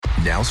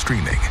Now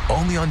streaming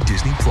only on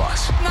Disney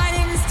Plus. My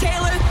name is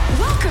Taylor.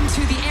 Welcome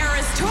to the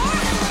Eras Tour.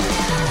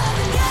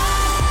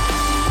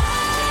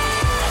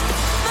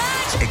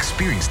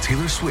 Experience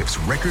Taylor Swift's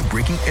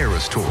record-breaking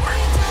Eras Tour.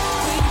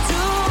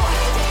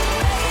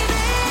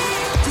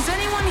 Does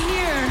anyone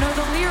here know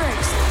the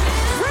lyrics?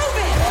 Prove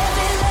it!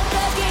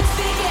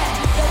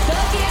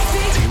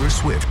 Taylor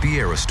Swift, the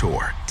Eras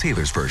Tour,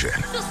 Taylor's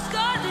version.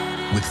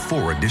 With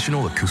 4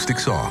 additional acoustic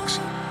songs.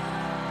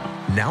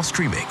 Now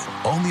streaming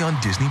only on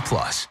Disney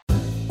Plus.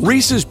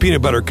 Reese's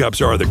peanut butter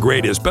cups are the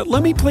greatest, but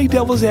let me play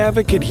devil's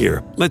advocate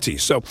here. Let's see.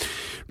 So,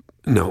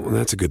 no,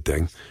 that's a good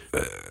thing.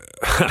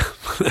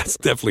 That's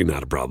definitely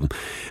not a problem.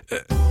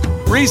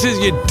 Reese's,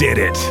 you did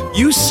it.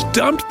 You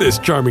stumped this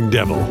charming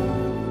devil.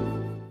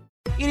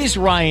 It is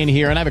Ryan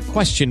here, and I have a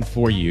question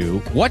for you.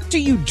 What do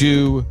you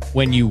do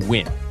when you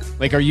win?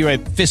 Like, are you a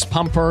fist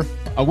pumper,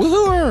 a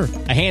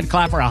woohooer, a hand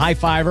clapper, a high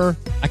fiver?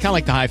 I kind of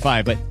like the high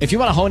five, but if you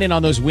want to hone in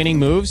on those winning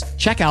moves,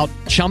 check out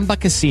Chumba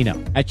Casino.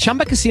 At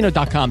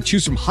ChumbaCasino.com,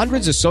 choose from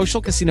hundreds of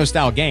social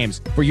casino-style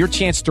games for your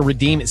chance to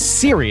redeem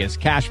serious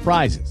cash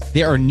prizes.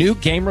 There are new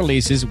game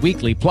releases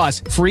weekly,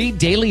 plus free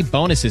daily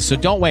bonuses. So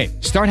don't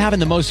wait. Start having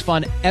the most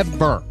fun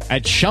ever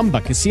at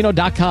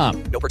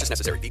ChumbaCasino.com. No purchase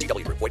necessary.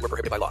 VGW. Void where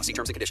prohibited by law. See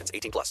terms and conditions.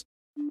 18 plus.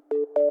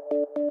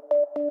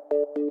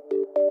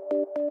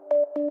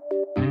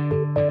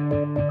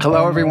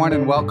 Hello, everyone,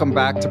 and welcome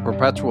back to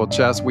Perpetual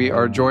Chess. We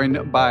are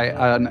joined by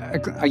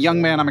a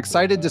young man I'm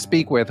excited to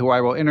speak with, who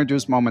I will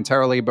introduce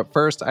momentarily. But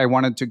first, I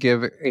wanted to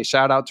give a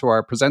shout out to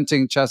our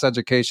presenting chess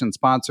education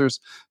sponsors,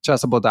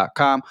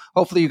 Chessable.com.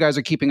 Hopefully, you guys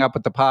are keeping up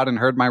with the pod and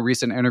heard my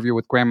recent interview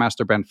with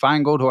Grandmaster Ben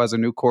Feingold, who has a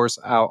new course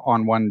out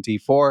on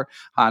 1d4.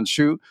 Han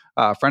Shu,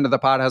 friend of the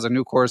pod, has a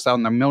new course out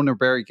on the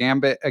Milnerberry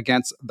Gambit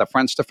against the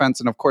French defense.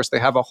 And of course, they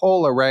have a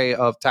whole array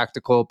of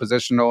tactical,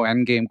 positional,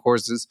 endgame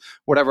courses,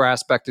 whatever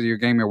aspect of your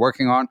game you're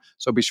working on.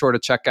 So be sure to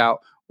check out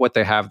what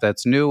they have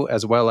that's new,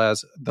 as well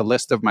as the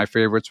list of my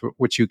favorites,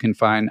 which you can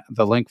find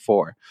the link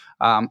for.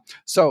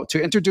 So to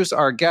introduce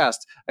our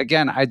guest,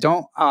 again, I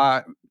don't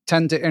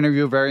tend to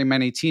interview very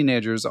many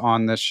teenagers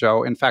on this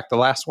show. In fact, the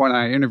last one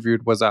I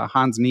interviewed was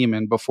Hans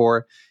Niemann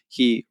before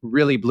he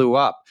really blew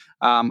up.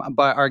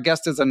 But our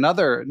guest is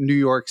another New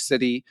York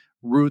City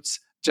roots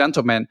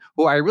gentleman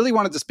who I really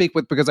wanted to speak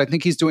with because I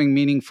think he's doing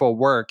meaningful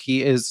work.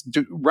 He is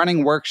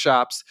running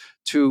workshops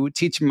to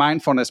teach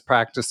mindfulness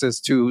practices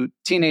to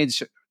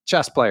teenage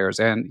chess players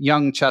and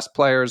young chess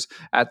players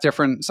at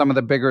some of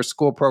the bigger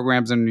school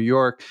programs in New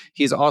York.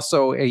 He's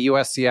also a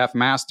USCF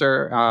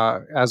master,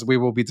 as we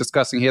will be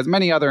discussing. He has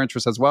many other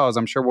interests as well, as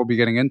I'm sure we'll be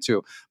getting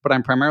into, but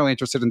I'm primarily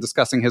interested in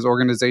discussing his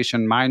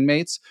organization,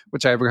 MindMates,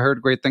 which I've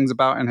heard great things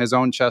about in his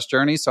own chess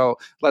journey. So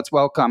let's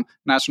welcome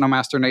National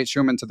Master Nate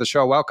Shuman to the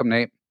show. Welcome,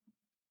 Nate.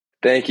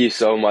 Thank you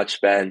so much,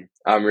 Ben.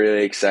 I'm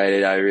really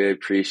excited. I really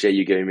appreciate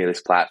you giving me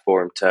this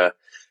platform to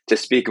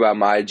speak about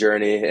my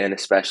journey and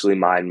especially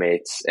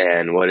MindMates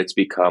and what it's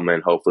become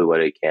and hopefully what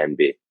it can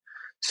be.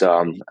 So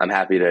I'm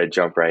happy to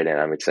jump right in.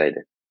 I'm excited.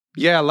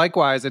 Yeah,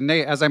 likewise. And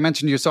Nate, as I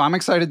mentioned to you, so I'm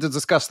excited to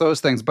discuss those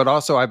things, but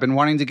also I've been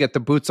wanting to get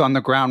the boots on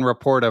the ground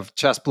report of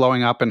chess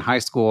blowing up in high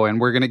school, and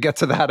we're going to get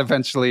to that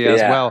eventually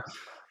as well.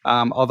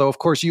 Although, of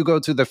course, you go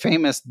to the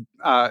famous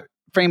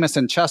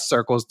in chess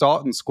circles,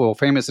 Dalton School,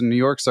 famous in New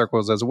York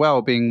circles as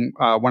well, being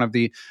one of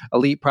the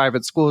elite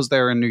private schools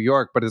there in New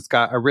York. But it's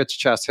got a rich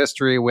chess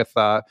history with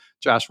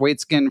Josh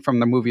Waitzkin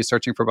from the movie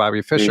Searching for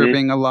Bobby Fischer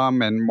being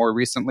alum, and more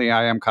recently,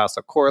 I am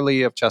Casa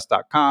Corley of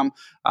chess.com.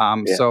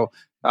 So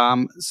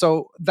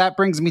that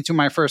brings me to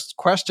my first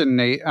question,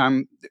 Nate.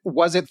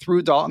 Was it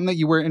through Dalton that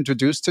you were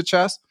introduced to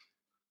chess?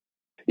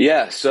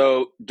 Yeah,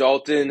 so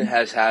Dalton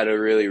has had a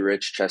really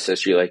rich chess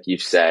history, like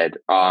you've said.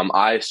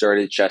 I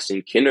started chess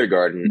in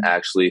kindergarten,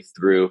 actually,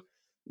 through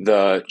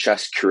the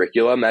chess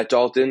curriculum at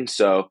Dalton.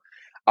 So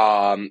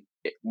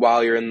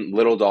while you're in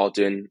Little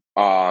Dalton,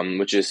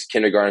 which is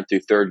kindergarten through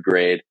third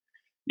grade,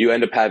 you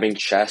end up having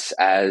chess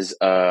as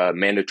a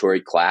mandatory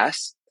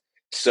class.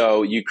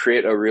 So you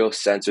create a real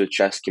sense of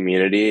chess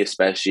community,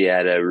 especially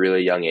at a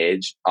really young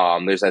age.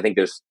 There's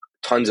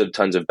tons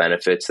of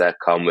benefits that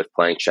come with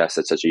playing chess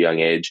at such a young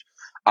age.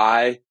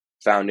 I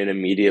found an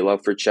immediate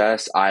love for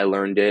chess. I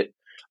learned it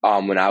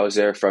when I was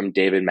there from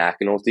David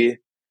McAnulty,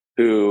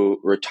 who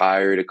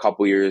retired a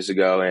couple years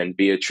ago, and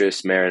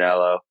Beatrice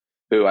Marinello,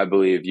 who I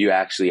believe you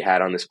actually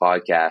had on this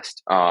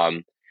podcast,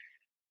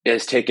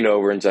 has taken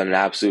over and done an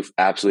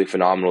absolutely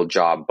phenomenal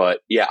job. But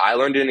yeah, I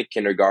learned it in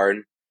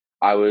kindergarten.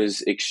 I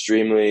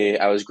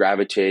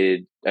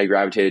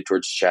gravitated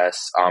towards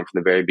chess from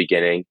the very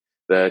beginning.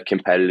 The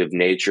competitive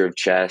nature of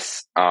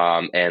chess,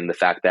 and the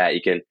fact that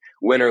you can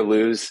win or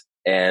lose,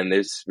 and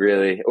there's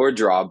really, or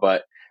draw,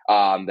 but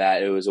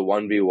that it was a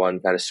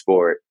 1v1 kind of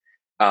sport.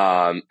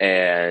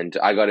 And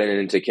I got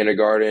into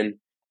kindergarten,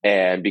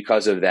 and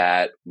because of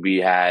that, we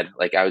had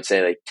I would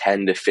say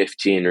 10 to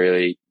 15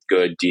 really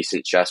good,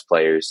 decent chess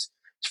players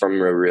from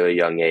a really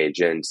young age.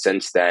 And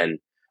since then,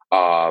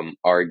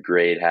 our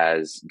grade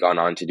has gone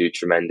on to do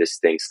tremendous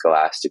things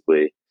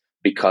scholastically.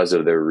 because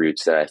of the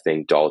roots that I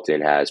think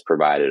Dalton has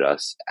provided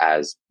us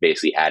as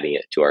basically adding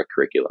it to our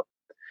curriculum.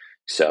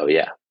 So,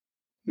 yeah.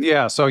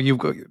 Yeah, so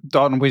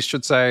Dalton, we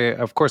should say,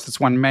 of course, it's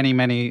won many,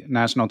 many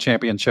national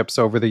championships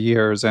over the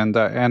years, and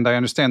I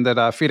understand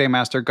that FIDE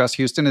Master Gus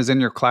Houston is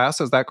in your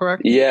class. Is that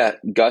correct? Yeah,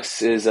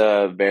 Gus is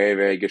a very,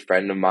 very good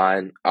friend of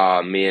mine.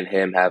 Me and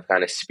him have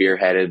kind of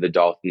spearheaded the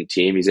Dalton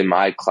team. He's in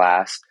my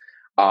class,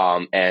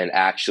 and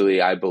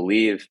actually, I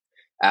believe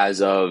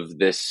as of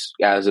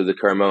the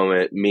current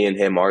moment, me and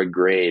him, our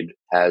grade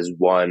has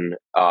won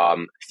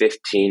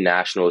 15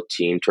 national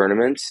team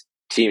tournaments.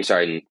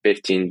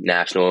 15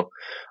 national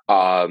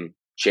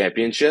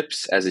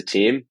championships as a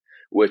team,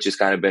 which has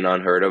kind of been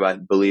unheard of. I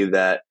believe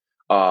that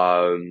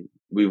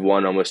we've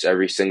won almost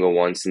every single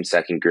one since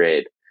second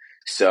grade.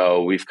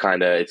 So it's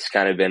kind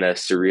of been a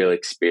surreal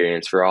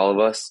experience for all of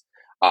us.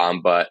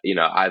 But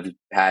I've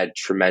had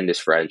tremendous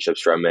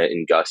friendships from it,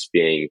 and Gus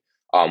being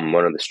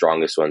one of the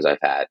strongest ones I've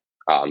had.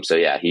 So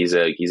yeah, he's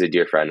a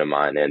dear friend of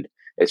mine, and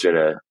it's been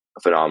a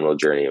phenomenal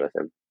journey with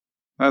him.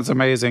 That's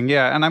amazing.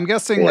 Yeah. And I'm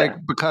guessing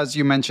because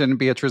you mentioned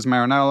Beatrice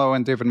Marinello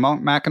and David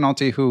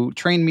McAnulty, who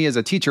trained me as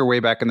a teacher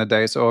way back in the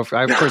day. So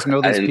I, of course,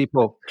 know these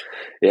people.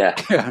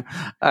 Yeah.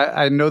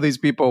 I know these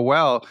people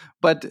well.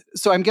 But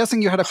so I'm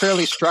guessing you had a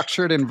fairly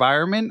structured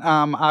environment,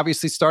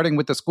 obviously starting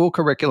with the school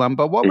curriculum.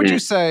 But what would you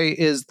say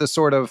is the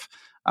sort of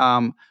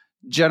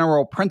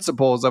general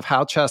principles of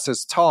how chess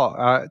is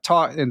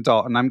taught in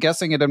Dalton? I'm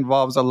guessing it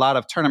involves a lot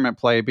of tournament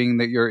play, being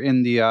that you're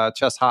in the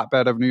chess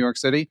hotbed of New York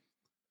City.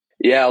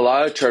 Yeah, a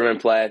lot of tournament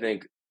play. I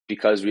think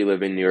because we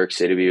live in New York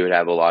City, we would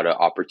have a lot of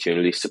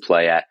opportunities to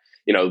play at,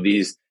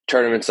 these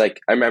tournaments. Like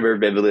I remember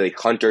vividly, like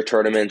Hunter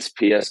tournaments,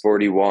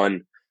 PS41,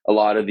 a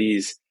lot of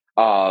these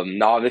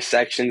novice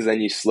sections. Then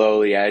you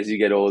slowly, as you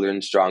get older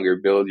and stronger,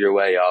 build your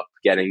way up,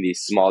 getting these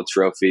small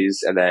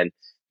trophies and then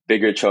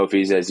bigger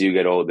trophies as you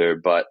get older.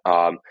 But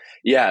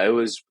it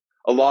was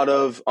a lot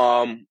of,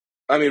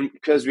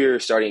 because we were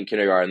starting in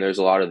kindergarten, there's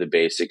a lot of the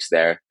basics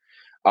there.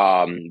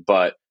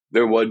 But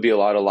there would be a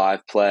lot of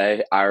live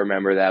play. I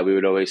remember that we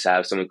would always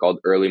have something called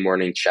early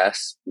morning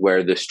chess,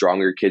 where the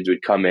stronger kids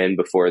would come in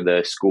before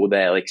the school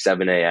day at like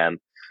 7 a.m.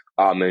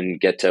 And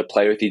get to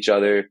play with each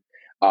other.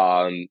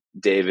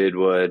 David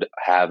would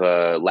have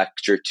a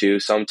lecture too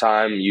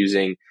sometime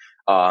using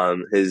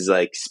his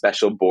like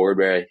special board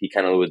where he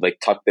kind of would like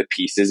tuck the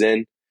pieces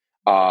in.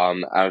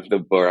 Out of the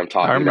board I'm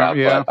talking about.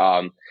 Yeah.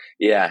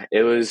 But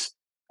it was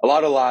a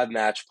lot of live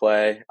match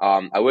play.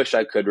 I wish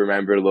I could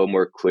remember it a little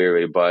more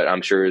clearly, but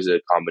I'm sure it's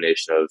a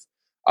combination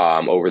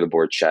of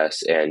over-the-board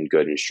chess and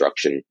good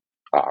instruction.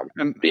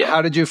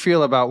 How did you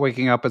feel about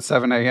waking up at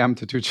 7 a.m.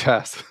 to do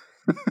chess?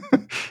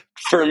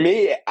 For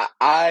me,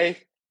 I've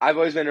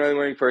always been an early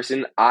morning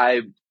person.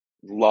 I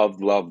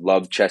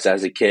loved chess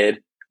as a kid.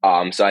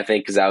 So I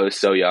think because I was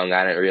so young,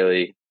 I didn't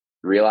really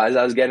realize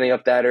I was getting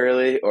up that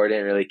early or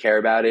didn't really care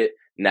about it.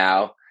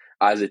 Now,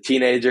 as a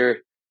teenager,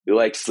 you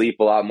like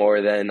sleep a lot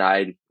more than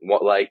I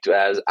liked,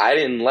 as I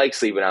didn't like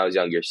sleep when I was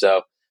younger.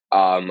 So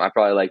I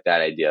probably like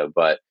that idea,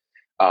 but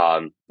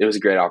it was a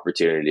great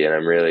opportunity, and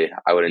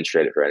I wouldn't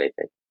trade it for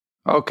anything.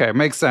 Okay,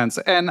 makes sense.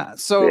 And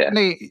so,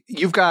 Nate,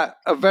 you've got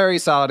a very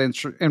solid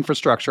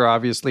infrastructure,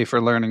 obviously,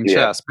 for learning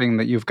chess, being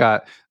that you've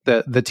got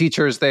the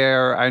teachers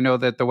there. I know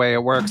that the way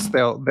it works,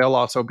 they'll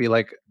also be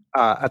like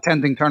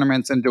attending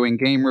tournaments and doing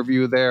game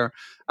review there.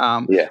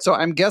 So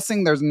I'm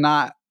guessing there's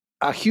not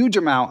a huge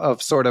amount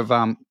of sort of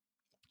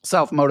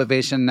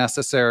self-motivation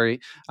necessary,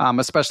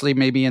 especially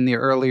maybe in the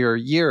earlier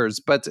years.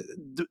 But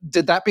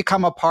did that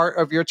become a part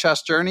of your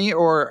chess journey,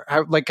 or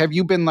have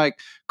you been like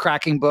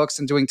cracking books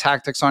and doing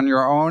tactics on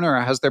your own,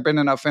 or has there been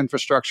enough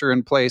infrastructure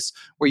in place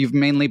where you've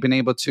mainly been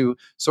able to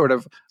sort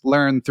of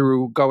learn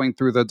through going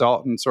through the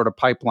Dalton sort of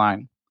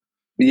pipeline?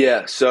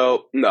 Yeah,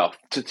 so no,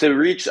 to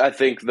reach, I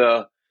think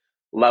the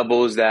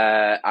levels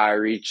that I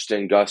reached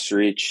and Gus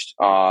reached,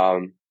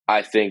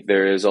 I think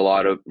there is a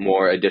lot of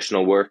more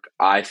additional work.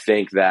 I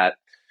think that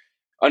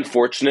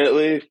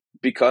unfortunately,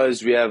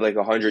 because we have like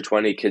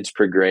 120 kids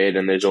per grade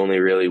and there's only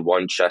really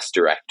one chess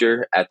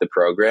director at the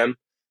program,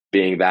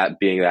 being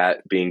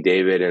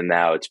David, and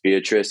now it's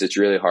Beatrice, it's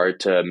really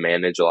hard to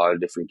manage a lot of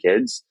different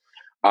kids.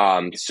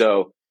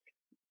 So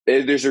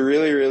there's a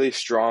really, really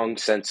strong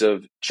sense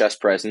of chess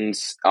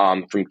presence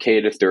from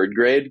K to third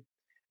grade.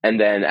 And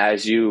then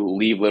as you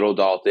leave Little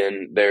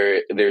Dalton,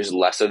 there's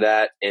less of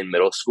that in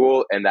middle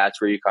school. And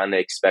that's where you kind of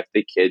expect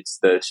the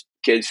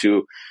kids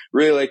who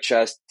really like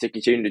chess to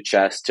continue to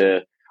chess,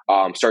 to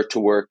start to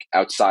work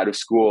outside of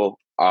school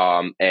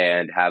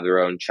and have their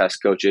own chess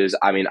coaches.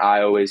 I mean,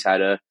 I always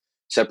had a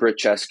separate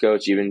chess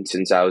coach, even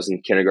since I was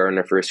in kindergarten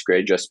or first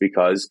grade, just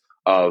because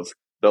of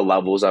the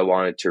levels I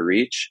wanted to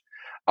reach.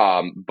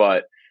 And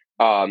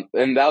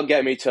that'll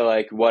get me to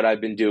like what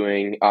I've been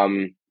doing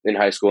in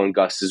high school, and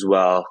Gus as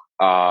well.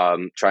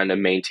 Trying to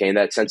maintain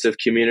that sense of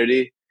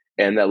community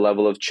and that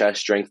level of chess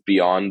strength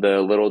beyond the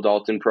Little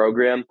Dalton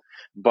program.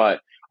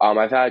 But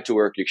I've had to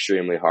work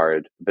extremely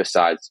hard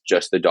besides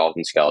just the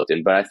Dalton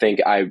skeleton. But I think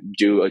I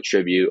do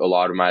attribute a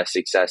lot of my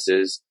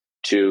successes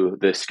to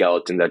the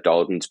skeleton that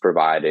Dalton's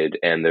provided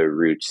and the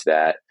roots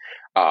that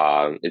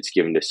it's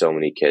given to so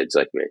many kids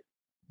like me.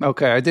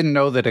 Okay, I didn't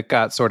know that it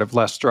got sort of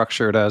less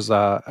structured as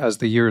the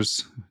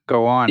years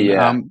go on.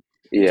 Yeah.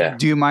 Yeah.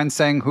 Do you mind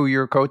saying who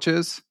your coach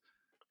is?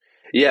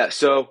 Yeah.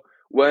 So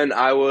when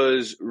I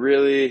was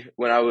really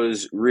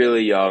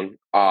young,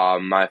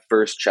 my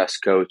first chess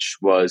coach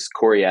was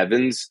Corey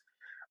Evans,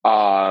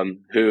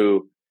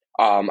 who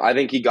I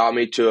think he got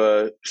me to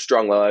a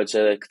strong level. I'd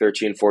say like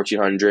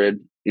 1400.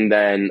 And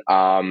then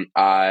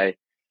I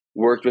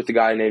worked with a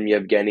guy named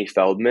Yevgeny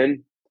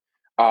Feldman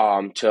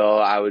till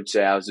I would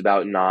say I was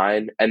about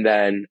 9. And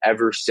then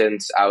ever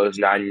since I was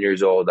 9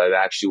 years old, I've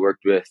actually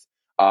worked with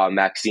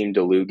Maxime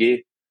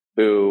Delugi,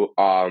 who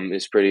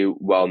is pretty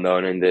well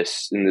known in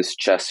this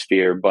chess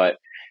sphere. But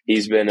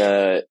he's been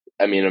a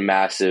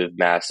massive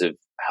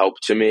help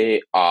to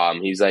me.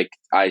 He's like,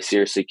 I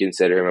seriously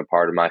consider him a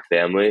part of my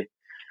family.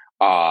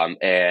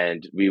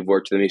 And we've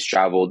worked with him. He's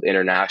traveled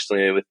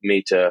internationally with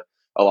me to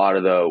a lot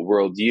of the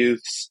world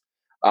youths.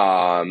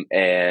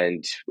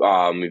 And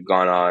we've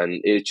gone on.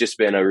 It's just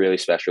been a really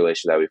special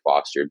relation that we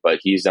fostered. But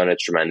he's done a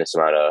tremendous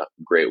amount of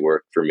great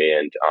work for me,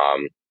 and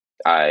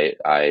I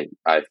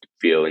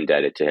feel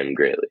indebted to him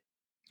greatly.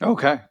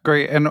 Okay,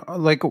 great. And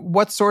like,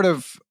 what sort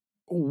of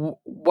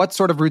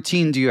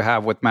routine do you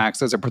have with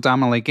Max? Is it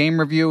predominantly game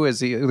review? Is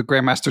he the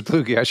Grandmaster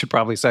Dlugi? I should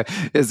probably say.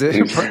 Is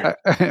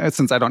it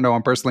since I don't know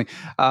him personally?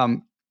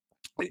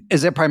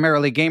 Is it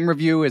primarily game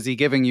review? Is he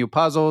giving you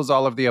puzzles?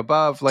 All of the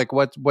above? Like,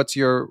 what's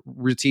your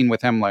routine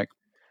with him like?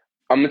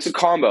 It's a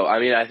combo. I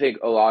mean, I think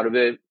a lot of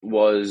it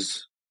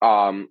was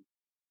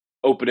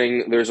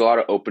opening. There's a lot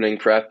of opening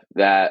prep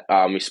that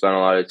we spent a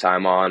lot of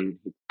time on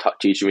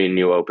teaching me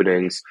new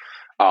openings.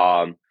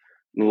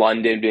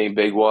 London being a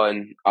big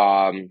one.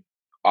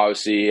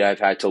 Obviously, I've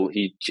had to.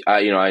 I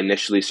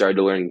initially started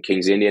to learn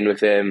King's Indian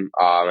with him,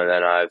 and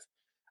then I've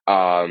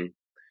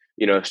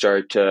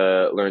started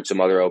to learn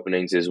some other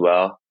openings as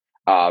well.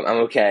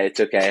 I'm okay. It's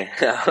okay.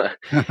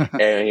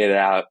 Airing it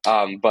out.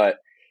 But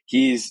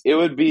it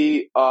would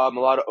be a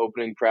lot of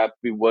opening prep.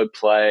 We would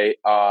play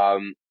a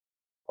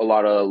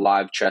lot of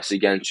live chess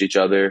against each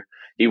other.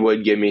 He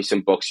would give me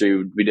some books.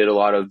 We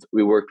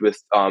worked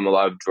with a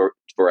lot of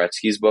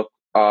Dvoretsky's book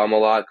a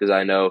lot, because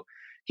I know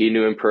he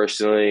knew him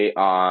personally.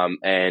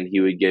 And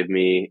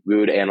we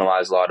would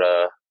analyze a lot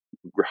of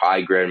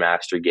high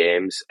grandmaster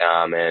games,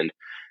 and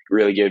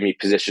really give me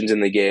positions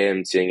in the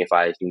game, seeing if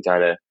I can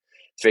kind of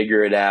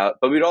figure it out.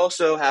 But we'd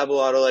also have a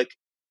lot of like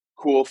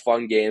cool,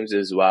 fun games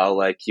as well.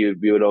 Like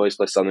we would always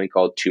play something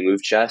called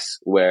 2-move chess,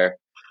 where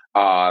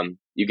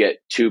you get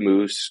 2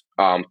 moves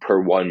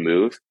per 1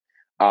 move.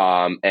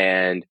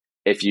 And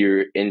if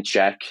you're in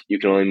check, you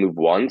can only move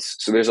once.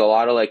 So there's a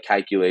lot of like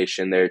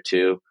calculation there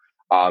too,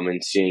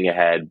 and seeing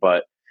ahead.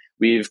 But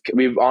we've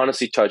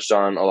honestly touched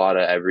on a lot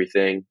of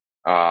everything,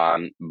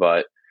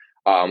 but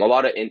a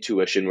lot of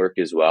intuition work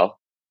as well,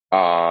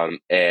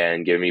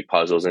 and giving me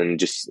puzzles and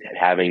just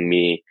having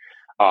me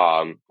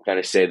kind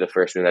of say the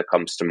first thing that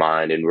comes to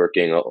mind, and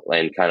working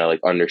and kind of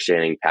like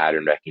understanding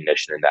pattern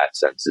recognition in that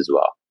sense as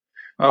well.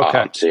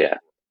 Okay. So yeah.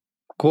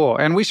 Cool.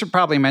 And we should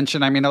probably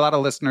mention, I mean, a lot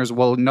of listeners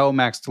will know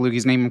Max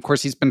Delugi's name. Of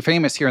course, he's been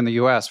famous here in the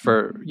US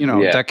for,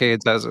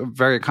 decades as a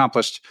very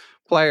accomplished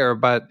player,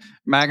 but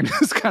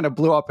Magnus kind of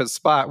blew up his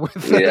spot with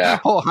the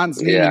whole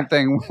Hans Niemann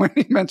thing when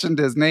he mentioned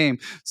his name.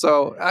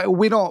 So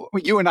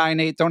you and I,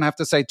 Nate, don't have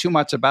to say too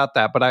much about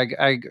that, but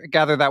I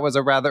gather that was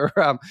a rather,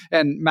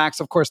 and Max,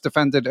 of course,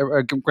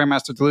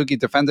 Grandmaster Delugi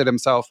defended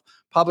himself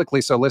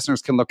publicly, so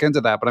listeners can look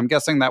into that. But I'm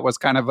guessing that was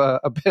kind of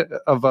a bit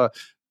of a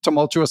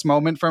tumultuous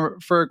moment for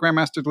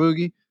Grandmaster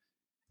Delugi.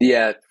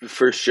 Yeah,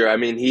 for sure. I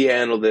mean, he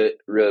handled it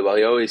really well.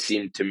 He always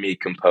seemed to me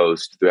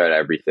composed throughout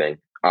everything.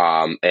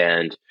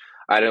 And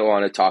I didn't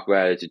want to talk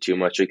about it to too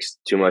much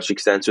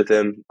extent with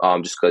him,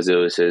 just because it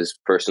was his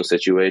personal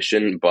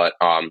situation. But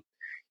I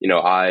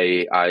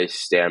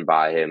stand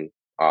by him,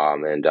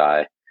 and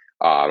I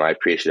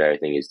appreciate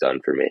everything he's done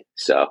for me.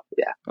 So,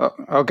 yeah.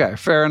 Okay,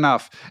 fair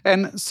enough.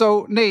 And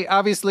so, Nate,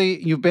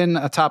 obviously, you've been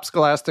a top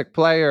Scholastic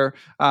player.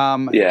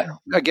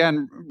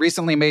 Again,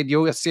 recently made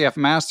USCF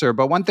Master.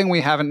 But one thing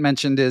we haven't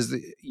mentioned is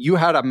you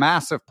had a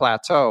massive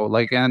plateau.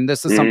 And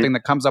this is something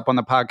that comes up on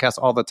the podcast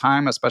all the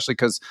time, especially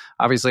because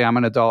obviously I'm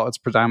an adult. It's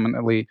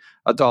predominantly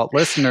adult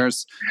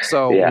listeners.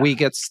 So we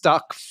get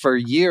stuck for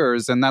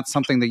years, and that's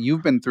something that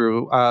you've been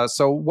through.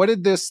 So what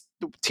did this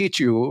teach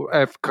you?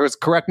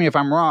 Correct me if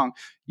I'm wrong.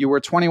 You were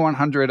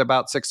 2100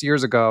 about 6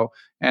 years ago,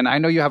 and I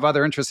know you have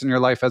other interests in your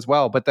life as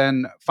well, but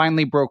then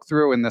finally broke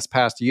through in this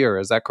past year.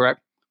 Is that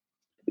correct?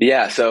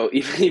 Yeah, so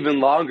even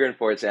longer,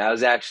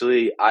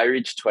 unfortunately. I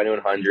reached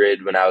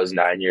 2100 when I was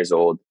 9 years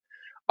old,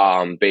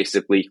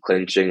 basically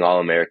clinching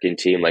All-American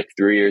team like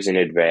 3 years in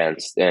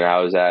advance, and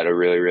I was at a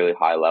really, really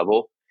high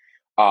level.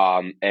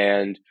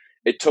 And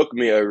it took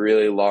me a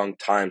really long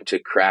time to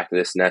crack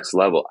this next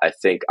level. I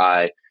think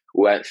I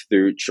went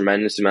through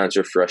tremendous amounts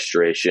of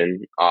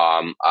frustration.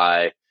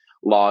 I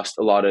lost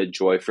a lot of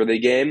joy for the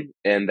game,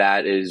 and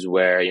that is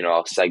where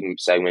I'll segment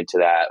to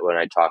that when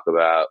I talk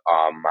about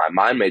my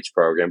Mind Mates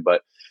program.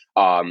 But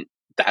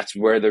that's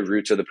where the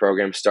roots of the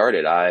program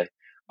started. I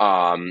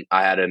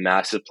had a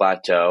massive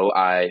plateau.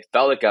 I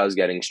felt like I was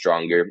getting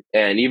stronger.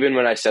 And even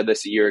when I said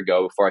this a year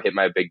ago, before I hit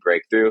my big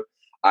breakthrough,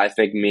 I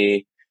think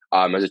me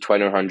as a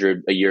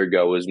 2100 a year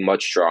ago was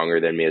much stronger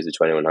than me as a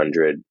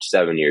 2100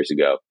 7 years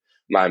ago.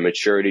 My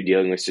maturity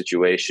dealing with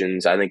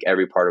situations, I think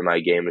every part of my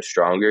game is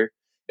stronger.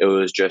 It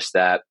was just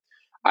that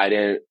I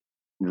didn't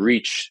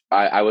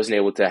I wasn't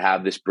able to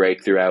have this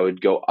breakthrough. I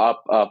would go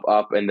up, up,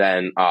 up, and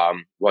then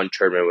one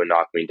tournament would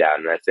knock me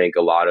down. And I think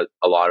a lot of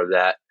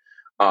that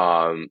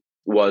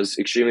was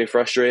extremely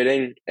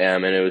frustrating,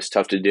 and it was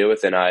tough to deal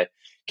with. And I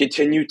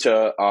continue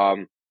to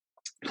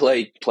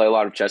play a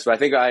lot of chess, but I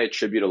think I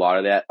attribute a lot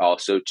of that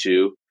also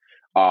to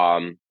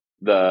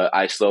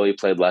I slowly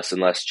played less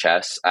and less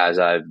chess as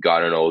I've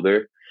gotten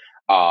older.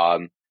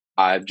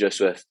 I've just,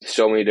 with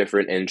so many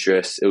different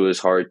interests, it was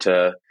hard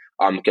to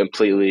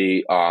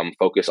completely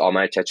focus all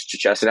my attention to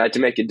chess. And I had to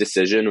make a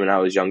decision when I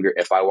was younger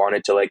if I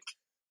wanted to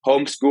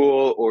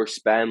homeschool or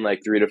spend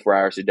 3 to 4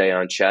 hours a day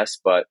on chess.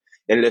 But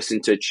in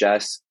addition to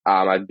chess,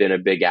 I've been a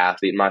big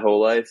athlete my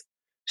whole life.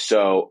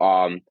 So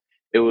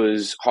it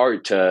was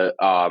hard to,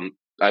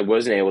 I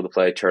wasn't able to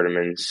play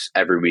tournaments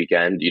every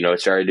weekend.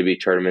 It started to be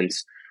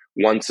tournaments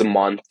once a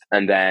month,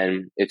 and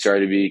then it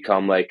started to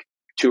become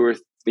 2 or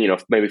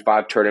maybe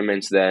 5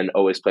 tournaments, then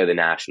always play the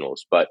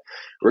nationals. But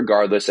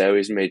regardless, I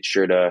always made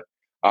sure to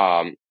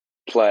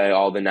play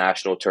all the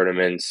national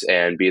tournaments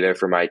and be there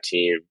for my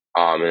team.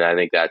 And I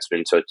think that's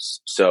been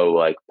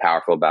so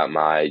powerful about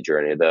my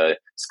journey, the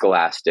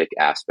scholastic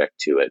aspect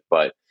to it.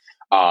 But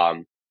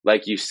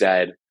like you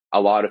said, a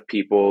lot of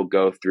people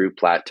go through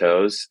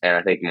plateaus, and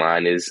I think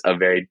mine is a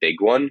very big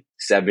one,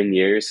 7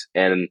 years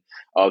and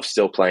of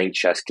still playing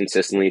chess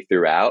consistently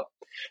throughout.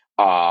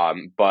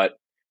 But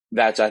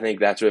I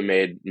think that's what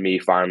made me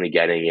finally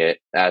getting it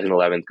as an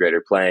 11th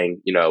grader,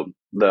 playing,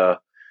 not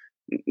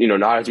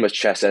as much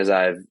chess as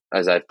I've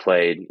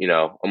played,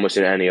 almost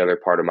in any other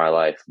part of my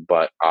life.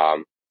 But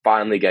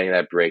finally getting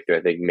that breakthrough,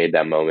 I think, made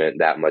that moment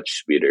that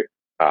much sweeter.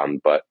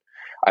 But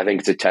I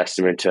think it's a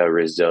testament to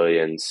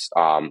resilience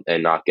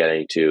and not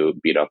getting too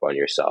beat up on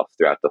yourself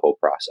throughout the whole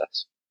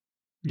process.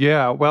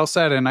 Yeah, well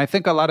said. And I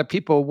think a lot of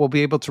people will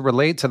be able to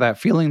relate to that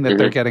feeling that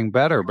they're getting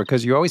better,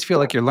 because you always feel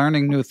like you're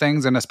learning new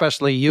things. And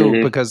especially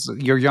you, because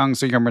you're young,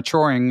 so you're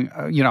maturing,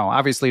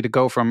 obviously to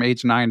go from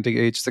age 9 to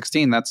age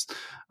 16, that's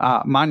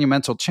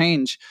monumental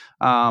change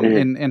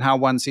in how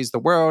one sees the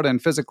world,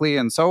 and physically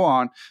and so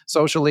on,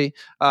 socially.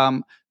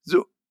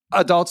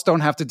 Adults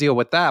don't have to deal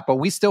with that, but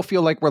we still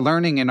feel like we're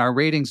learning, and our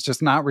ratings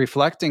just not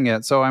reflecting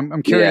it. So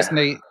I'm curious,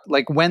 Nate,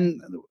 when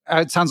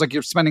it sounds like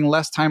you're spending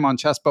less time on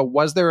chess, but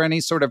was there any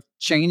sort of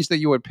change that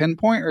you would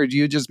pinpoint, or do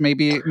you just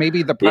maybe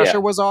the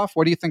pressure was off?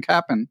 What do you think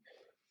happened?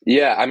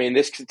 Yeah, I mean,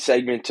 this could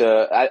segment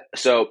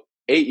so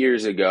 8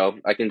 years ago,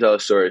 I can tell a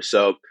story.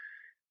 So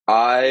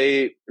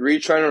I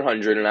reached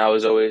 100, and I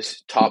was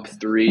always top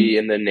 3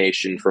 in the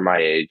nation for my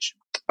age.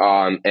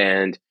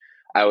 And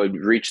I would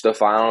reach the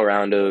final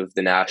round of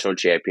the national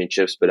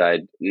championships, but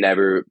I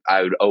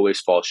would always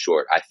fall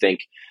short. I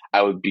think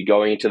I would be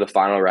going into the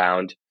final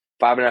round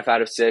 5.5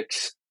 out of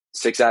 6,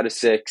 6 out of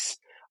 6.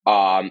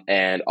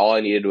 And all I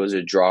needed was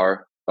a draw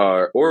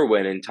or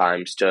win in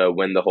times to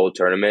win the whole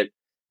tournament.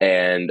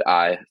 And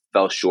I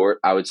fell short,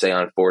 I would say,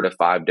 on 4 to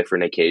 5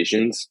 different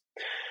occasions.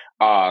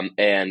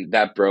 And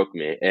that broke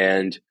me.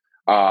 And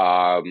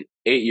 8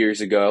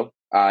 years ago,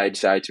 I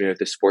decided to meet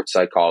with a sports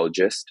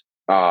psychologist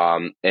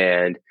and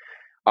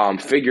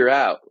figure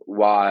out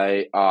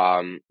why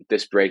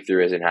this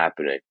breakthrough isn't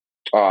happening.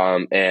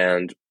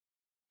 And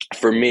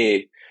for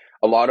me,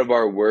 a lot of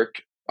our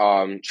work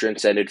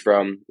transcended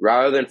from,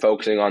 rather than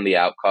focusing on the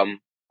outcome,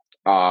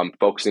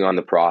 focusing on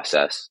the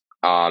process.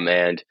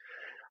 And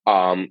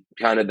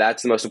kind of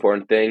that's the most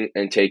important thing,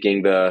 and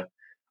taking the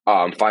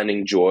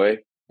finding joy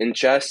in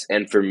chess.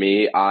 And for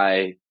me,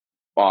 I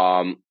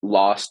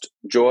lost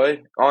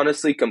joy,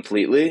 honestly,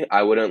 completely.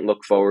 I wouldn't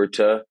look forward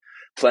to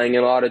playing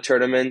in a lot of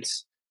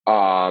tournaments.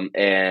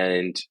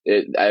 And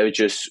it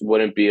just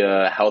wouldn't be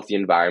a healthy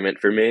environment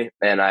for me.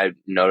 And I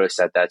noticed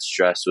that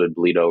stress would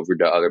bleed over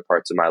to other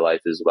parts of my life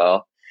as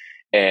well.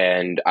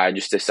 And I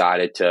just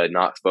decided to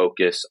not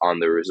focus on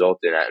the result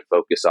in that, and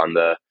focus on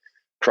the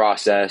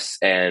process.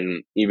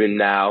 And even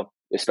now,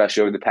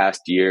 especially over the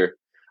past year,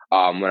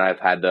 when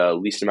I've had the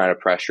least amount of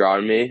pressure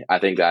on me, I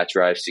think that's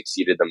where I've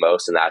succeeded the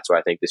most. And that's why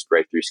I think this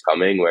breakthrough is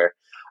coming, where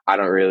I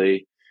don't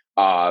really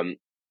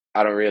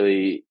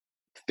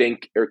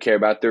think or care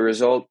about the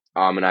result.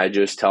 And I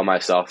just tell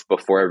myself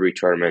before every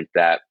tournament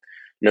that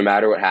no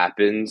matter what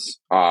happens,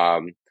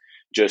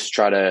 just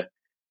try to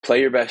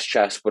play your best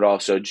chess, but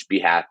also just be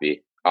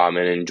happy and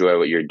enjoy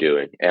what you're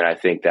doing. And I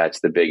think that's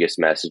the biggest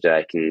message that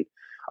I can,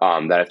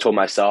 that I've told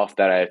myself,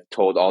 that I've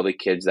told all the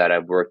kids that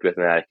I've worked with,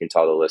 and that I can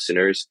tell the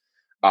listeners.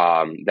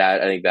 That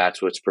I think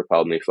that's what's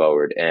propelled me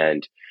forward.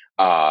 And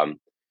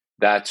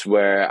that's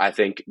where I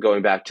think,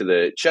 going back to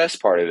the chess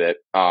part of it,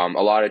 a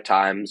lot of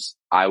times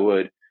I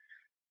would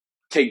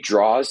take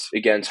draws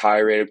against high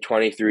rate of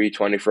 23,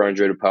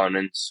 2400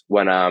 opponents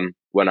when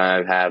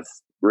I have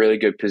really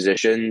good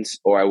positions,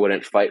 or I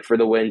wouldn't fight for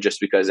the win just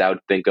because I would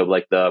think of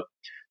like the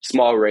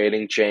small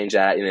rating change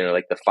that,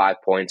 like the 5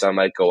 points I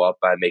might go up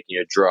by making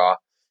a draw,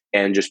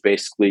 and just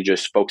basically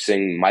just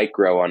focusing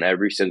micro on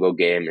every single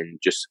game and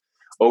just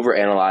over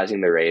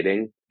analyzing the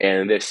rating.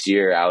 And this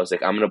year I was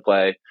like, I'm going to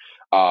play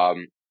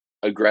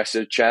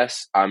aggressive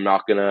chess. I'm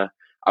not going to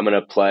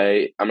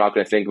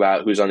think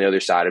about who's on the other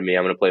side of me.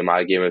 I'm going to play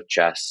my game of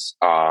chess,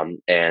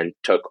 and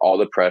took all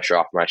the pressure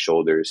off my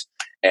shoulders.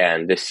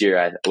 And this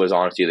year was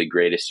honestly the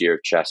greatest year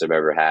of chess I've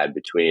ever had,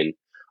 between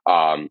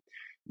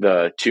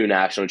the 2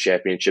 national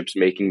championships,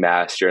 making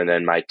master, and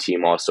then my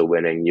team also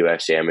winning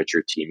US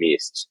Amateur Team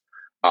East.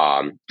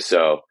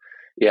 So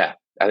yeah,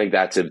 I think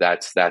that's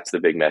the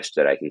big message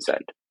that I can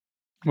send.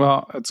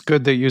 Well, it's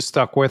good that you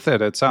stuck with it.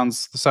 It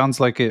sounds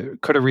like it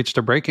could have reached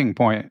a breaking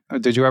point.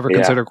 Did you ever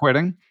consider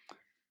quitting?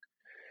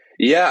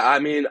 Yeah, I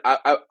mean,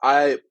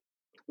 I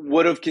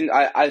would have.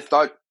 I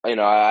thought,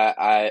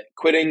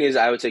 quitting is.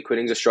 I would say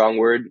quitting is a strong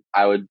word.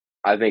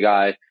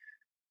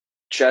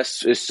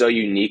 Chess is so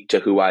unique to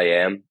who I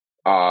am,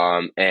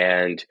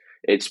 and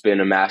it's been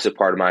a massive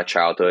part of my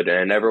childhood, and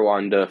I never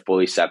wanted to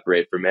fully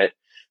separate from it.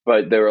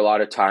 But there were a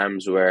lot of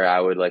times where I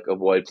would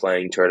avoid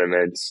playing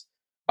tournaments,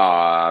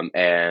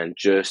 and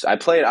just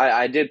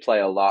I did play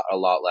a lot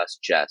less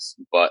chess,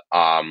 but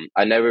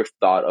I never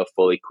thought of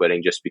fully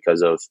quitting just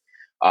because of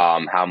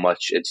how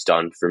much it's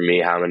done for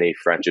me, how many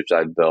friendships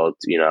I've built,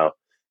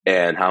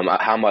 and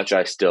how much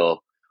I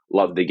still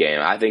love the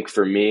game. I think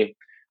for me,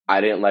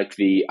 I didn't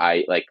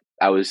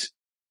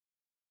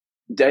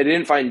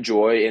find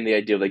joy in the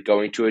idea of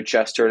going to a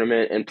chess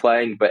tournament and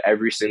playing, but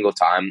every single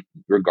time,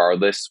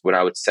 regardless, when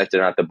I would sit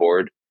down at the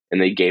board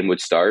and the game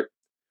would start,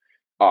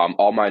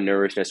 all my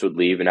nervousness would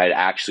leave, and I'd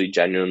actually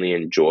genuinely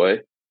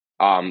enjoy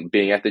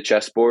being at the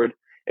chessboard.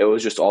 It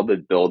was just all the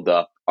build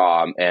up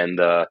and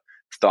the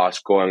thoughts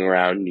going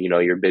around,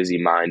 your busy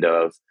mind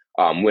of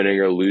winning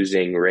or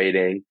losing,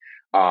 rating,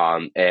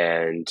 but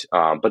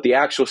the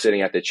actual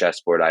sitting at the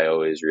chessboard, I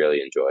always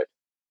really enjoyed.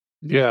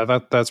 Yeah,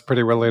 that's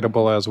pretty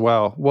relatable as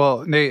well.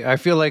 Well, Nate, I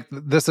feel like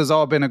this has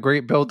all been a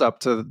great build up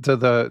to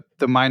the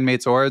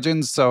MindMates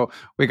origins. So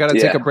we got to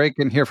take a break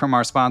and hear from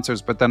our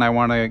sponsors, but then I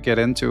want to get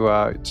into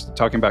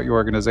talking about your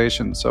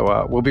organization.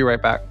 So we'll be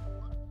right back.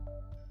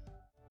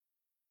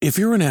 If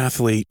you're an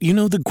athlete,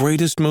 the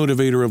greatest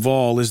motivator of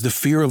all is the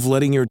fear of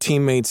letting your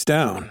teammates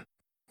down.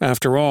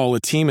 After all, a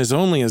team is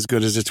only as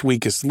good as its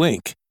weakest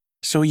link.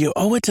 So you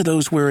owe it to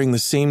those wearing the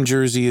same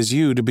jersey as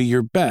you to be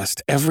your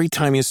best every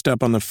time you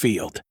step on the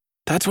field.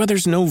 That's why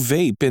there's no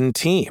vape in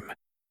team.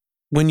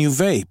 When you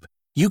vape,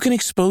 you can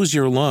expose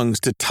your lungs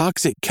to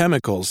toxic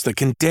chemicals that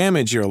can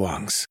damage your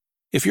lungs.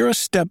 If you're a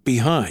step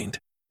behind,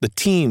 the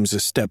team's a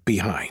step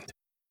behind.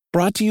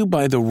 Brought to you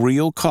by The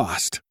Real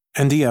Cost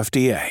and the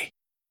FDA.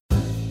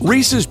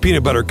 Reese's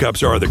peanut butter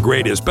cups are the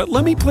greatest, but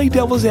let me play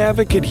devil's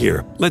advocate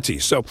here. Let's see.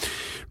 So,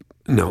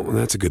 no,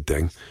 that's a good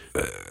thing.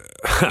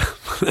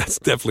 That's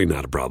definitely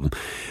not a problem.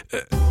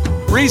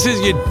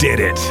 Reese's, you did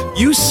it.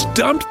 You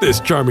stumped this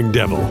charming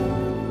devil.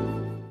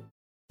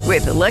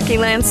 With the Lucky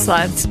Land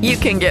Slots, you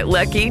can get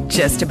lucky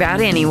just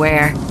about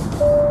anywhere.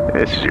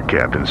 This is your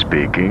captain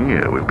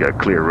speaking. We've got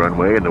clear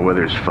runway and the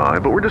weather's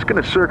fine, but we're just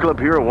going to circle up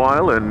here a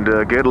while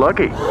and get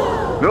lucky.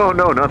 No,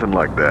 nothing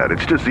like that.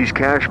 It's just these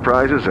cash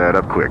prizes add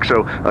up quick.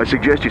 So I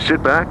suggest you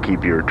sit back,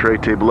 keep your tray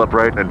table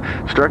upright,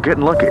 and start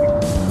getting lucky.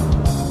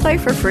 Play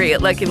for free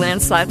at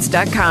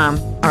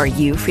LuckyLandSlots.com. Are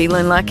you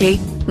feeling lucky?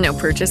 No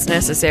purchase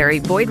necessary.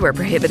 Void where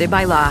prohibited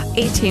by law.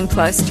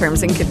 18+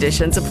 terms and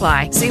conditions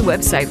apply. See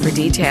website for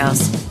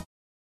details.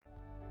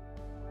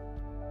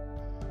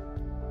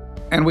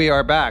 And we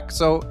are back.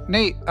 So,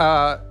 Nate,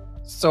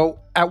 so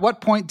at what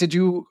point did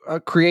you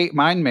create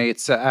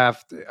MindMates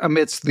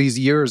amidst these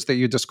years that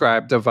you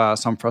described of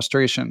some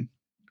frustration?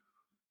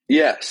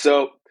 Yeah,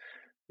 so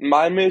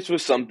MindMates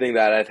was something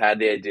that I've had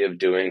the idea of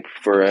doing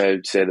for,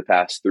 I'd say, the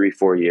past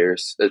 3-4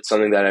 years. It's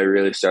something that I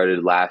really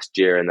started last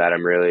year and that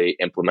I'm really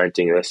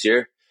implementing this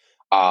year.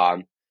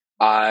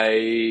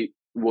 I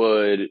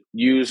would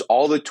use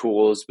all the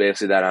tools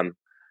basically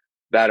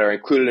that are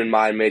included in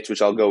MindMates,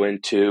 which I'll go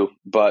into,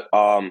 but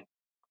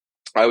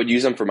I would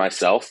use them for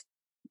myself.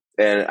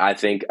 And I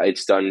think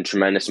it's done a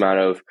tremendous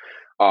amount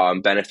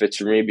of benefits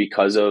for me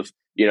because of,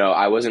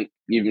 I wasn't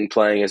even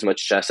playing as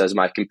much chess as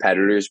my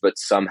competitors, but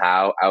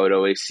somehow I would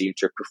always seem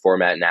to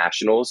perform at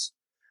nationals.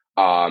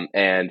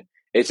 And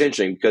it's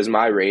interesting because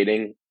my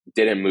rating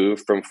didn't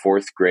move from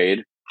 4th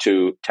grade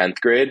to 10th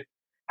grade.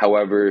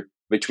 However,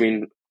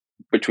 between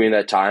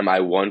that time, I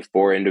won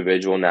 4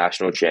 individual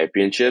national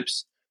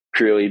championships,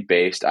 purely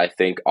based, I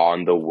think,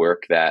 on the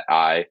work that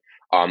I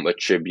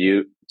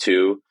attribute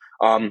to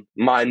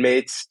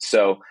MindMates.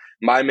 So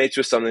MindMates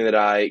was something that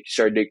I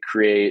started to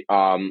create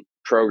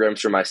programs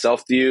for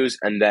myself to use,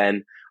 and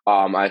then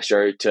I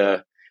started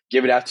to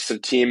give it out to some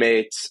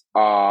teammates,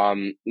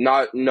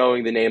 not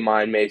knowing the name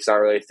MindMates, not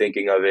really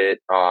thinking of it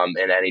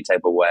in any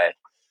type of way.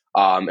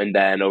 And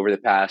then over the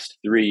past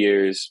 3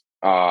 years,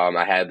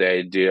 I had the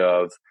idea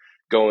of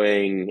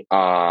going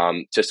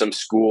to some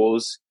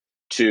schools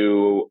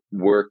to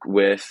work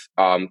with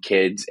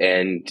kids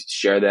and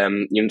share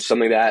them,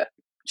 something that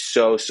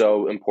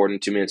so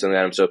important to me and something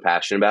that I'm so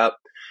passionate about.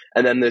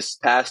 And then this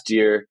past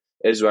year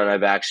is when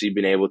I've actually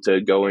been able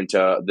to go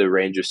into the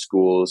range of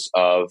schools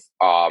of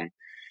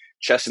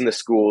Chess in the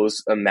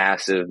Schools, a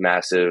massive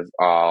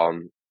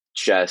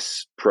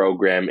chess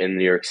program in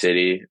New York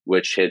City,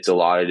 which hits a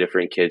lot of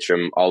different kids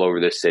from all over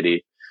the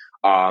city.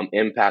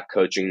 Impact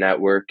Coaching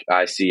Network,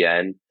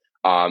 ICN,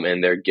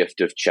 and their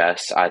Gift of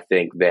Chess. I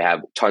think they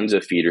have tons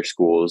of feeder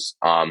schools.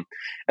 And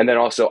then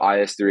also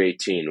IS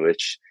 318,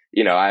 which,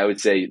 I would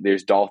say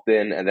there's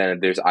Dalton and then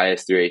there's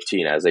IS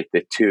 318 as like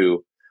the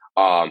two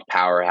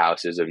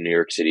powerhouses of New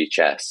York City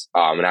chess.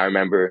 And I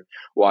remember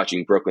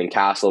watching Brooklyn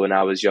Castle when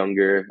I was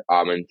younger,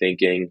 and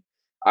thinking,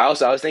 I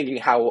was thinking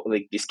how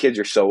like these kids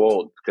are so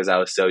old because I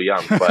was so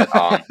young,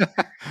 but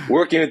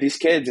working with these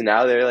kids and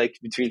now they're like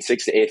between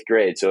 6th to 8th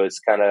grade. So it's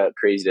kind of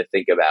crazy to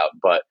think about,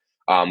 but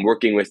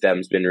working with them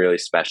has been really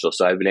special.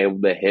 So I've been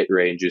able to hit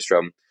ranges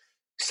from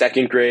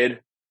 2nd grade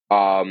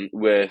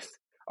with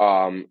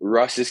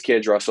Russ's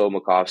kids, Russell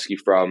Makovsky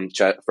from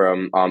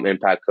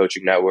Impact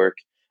Coaching Network,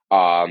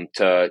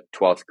 to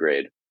 12th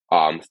grade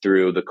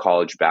through the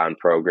college bound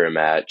program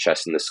at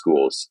Chess in the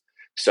Schools.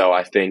 So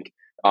I think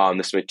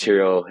this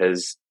material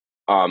has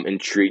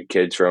intrigued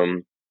kids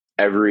from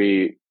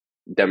every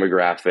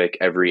demographic,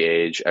 every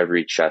age,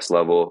 every chess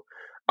level.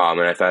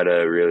 And I've had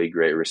a really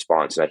great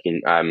response. And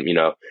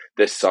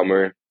this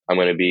summer I'm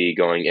going to be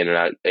going in and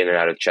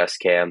out of chess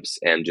camps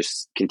and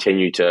just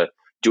continue to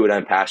do what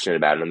I'm passionate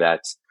about. And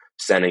that's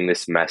sending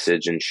this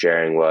message and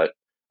sharing what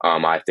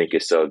I think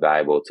is so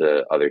valuable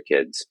to other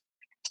kids.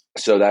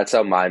 So that's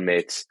how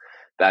MindMates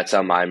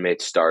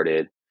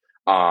started.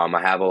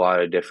 I have a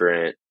lot of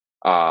different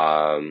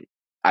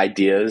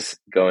ideas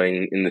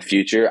going in the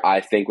future.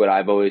 I think what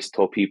I've always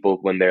told people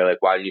when they're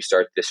like, why didn't you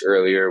start this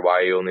earlier? Why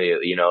are you only,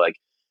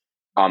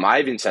 I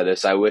even said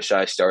this, I wish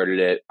I started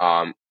it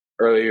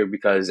earlier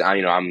because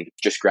I'm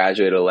just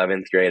graduated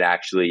 11th grade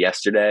actually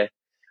yesterday.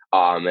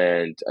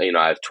 And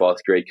I have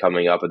 12th grade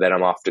coming up, and then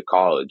I'm off to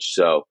college.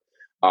 So,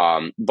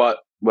 but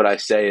what I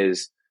say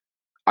is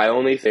I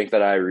only think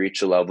that I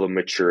reach a level of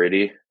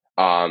maturity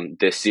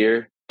this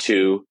year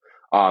to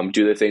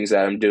do the things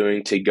that I'm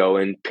doing, to go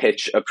and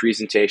pitch a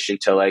presentation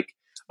to like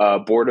a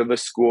board of a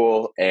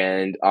school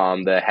and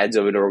the heads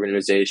of an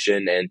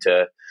organization, and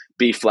to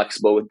be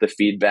flexible with the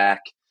feedback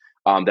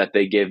that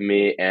they give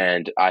me.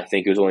 And I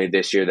think it was only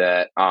this year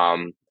that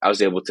I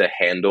was able to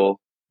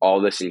handle all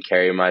this and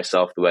carry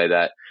myself the way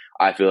that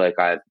I feel like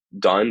I've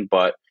done.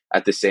 But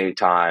at the same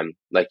time,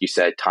 like you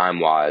said,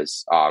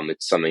 time-wise,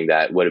 it's something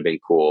that would have been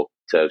cool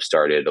to have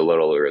started a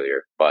little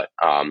earlier. But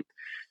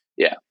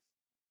yeah.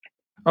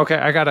 Okay,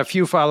 I got a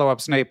few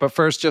follow-ups, Nate, but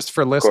first, just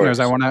for listeners,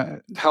 I want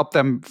to help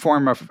them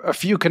form a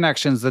few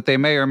connections that they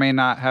may or may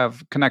not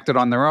have connected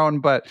on their own.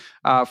 But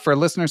for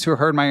listeners who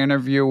heard my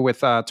interview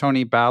with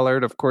Tony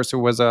Ballard, of course, who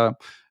was a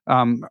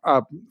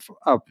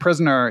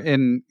prisoner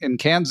in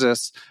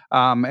Kansas,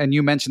 and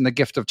you mentioned the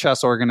Gift of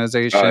Chess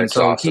organization.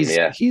 So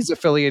awesome, he's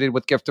affiliated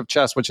with Gift of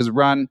Chess, which is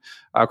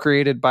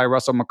created by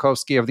Russell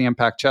Makovsky of the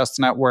Impact Chess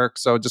Network.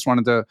 So just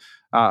wanted to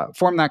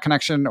form that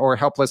connection or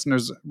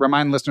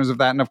remind listeners of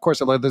that. And of course,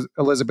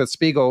 Elizabeth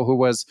Spiegel,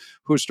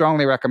 who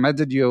strongly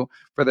recommended you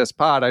for this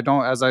pod.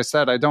 As I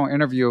said, I don't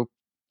interview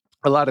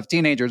a lot of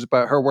teenagers,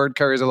 but her word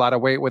carries a lot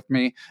of weight with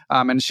me.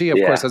 And she, of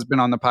course, has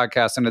been on the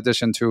podcast in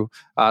addition to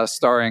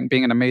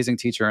being an amazing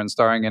teacher and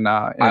starring in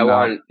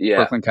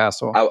Brooklyn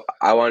Castle.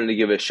 I wanted to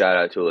give a shout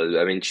out to Elizabeth.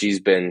 I mean,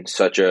 she's been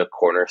such a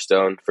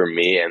cornerstone for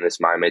me and this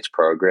MindMates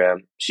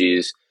program.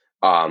 She's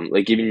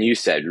like even you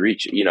said,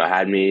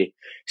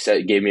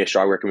 gave me a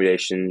strong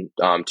recommendation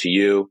to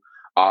you.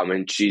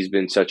 And she's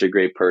been such a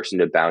great person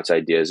to bounce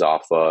ideas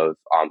off of,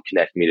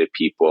 connect me to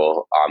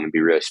people, and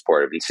be really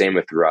supportive. And same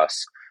with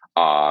Russ.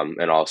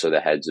 And also the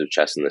heads of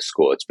Chess in the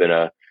School. It's been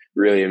a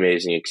really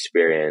amazing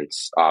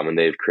experience, and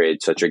they've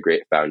created such a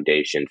great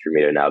foundation for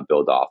me to now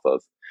build off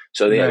of.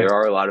 So there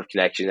are a lot of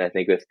connections, I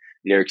think, with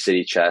New York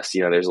City chess.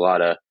 There's a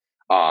lot of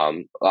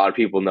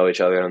people know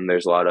each other, and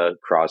there's a lot of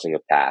crossing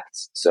of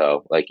paths.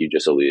 So like you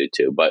just alluded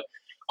to, but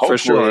hopefully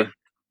for sure,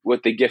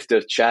 with the Gift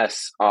of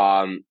Chess,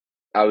 I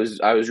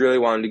was really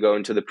wanting to go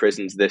into the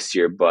prisons this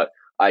year, but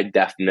I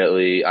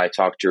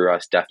talked to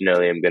Russ,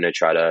 definitely I'm going to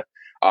try to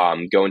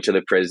go into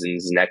the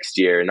prisons next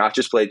year, not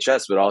just play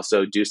chess, but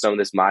also do some of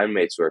this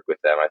MindMates work with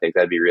them. I think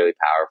that'd be really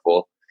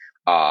powerful,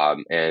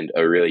 and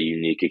a really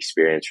unique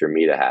experience for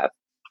me to have.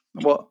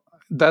 Well,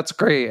 that's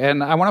great.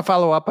 And I want to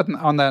follow up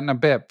on that in a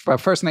bit. But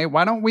first, Nate,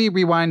 why don't we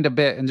rewind a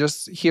bit and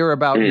just hear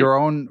about your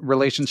own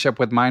relationship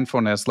with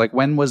mindfulness? Like,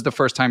 when was the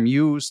first time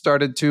you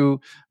started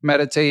to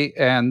meditate,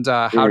 and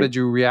how did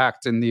you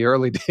react in the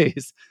early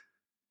days?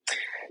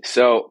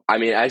 So, I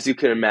mean, as you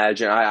can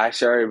imagine, I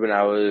started when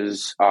I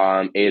was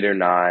 8 or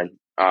 9,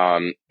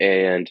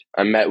 and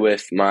I met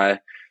with my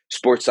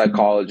sports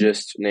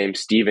psychologist named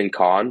Stephen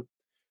Kahn,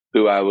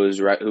 he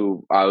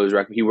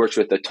works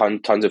with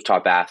tons of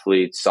top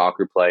athletes,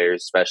 soccer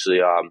players, especially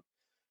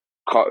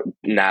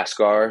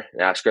NASCAR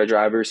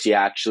drivers. He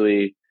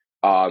actually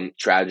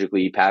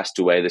Tragically, he passed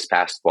away this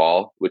past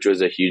fall, which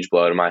was a huge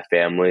blow to my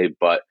family.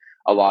 But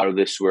a lot of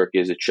this work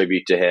is a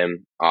tribute to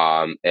him.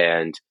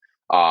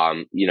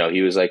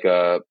 He was like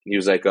a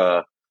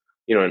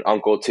an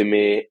uncle to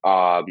me.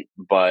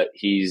 But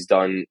he's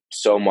done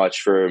so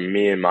much for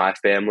me and my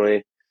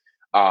family.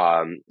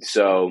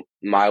 So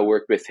my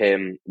work with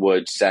him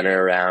would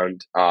center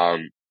around,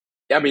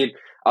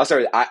 I'll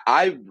start.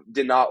 I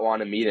did not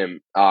want to meet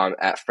him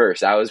at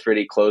first. I was a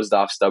pretty closed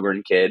off,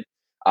 stubborn kid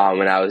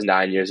when I was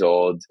 9 years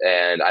old,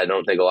 and I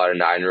don't think a lot of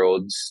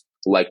 9-year-olds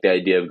like the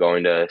idea of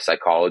going to a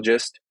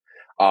psychologist.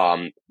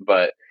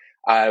 But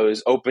I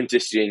was open to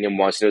seeing him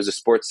once, and it was a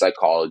sports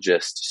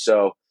psychologist.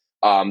 So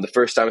the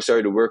first time I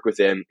started to work with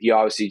him,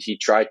 he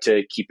tried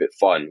to keep it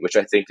fun, which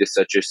I think is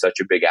such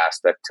a big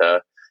aspect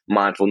to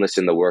mindfulness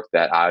in the work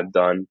that I've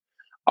done.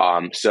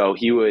 So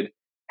he would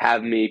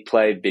have me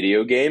play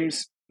video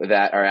games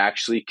that are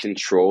actually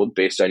controlled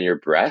based on your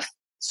breath.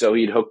 So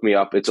he'd hook me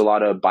up. It's a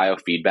lot of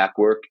biofeedback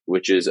work,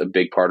 which is a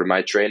big part of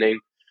my training,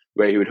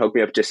 where he would hook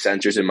me up to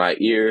sensors in my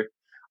ear,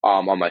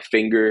 on my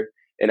finger,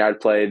 and I'd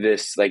play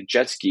this like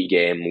jet ski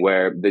game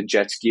where the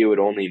jet ski would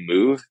only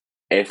move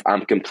if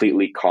I'm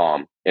completely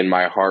calm and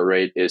my heart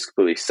rate is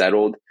completely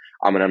settled.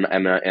 And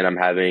I'm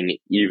having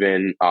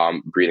even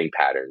breathing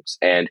patterns.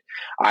 And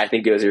I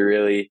think it was a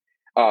really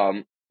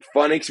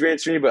fun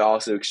experience for me, but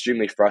also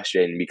extremely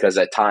frustrating, because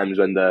at times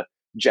when the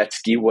jet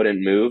ski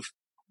wouldn't move,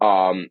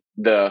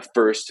 the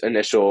first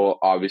initial,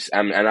 obvious,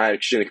 and I'm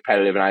extremely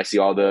competitive, and I see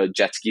all the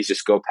jet skis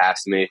just go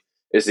past me,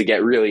 is to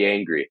get really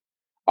angry.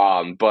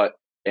 But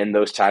in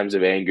those times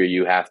of anger,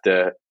 you have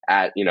to,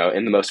 in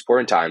the most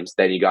important times,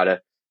 then you got to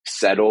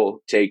settle,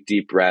 take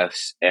deep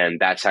breaths, and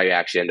that's how you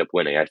actually end up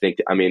winning.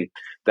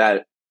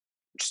 That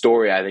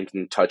story,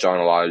 can touch on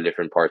a lot of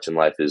different parts in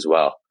life as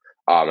well.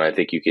 I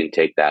think you can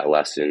take that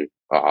lesson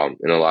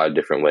in a lot of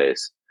different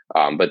ways.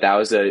 But that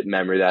was a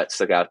memory that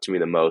stuck out to me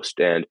the most.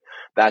 And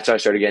that's how I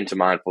started getting to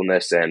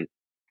mindfulness. And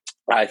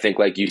I think,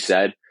 like you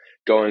said,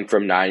 going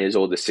from 9 years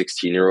old to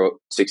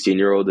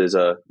 16-year-old is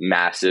a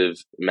massive,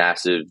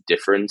 massive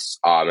difference.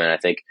 And I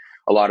think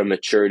a lot of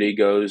maturity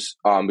goes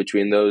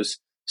between those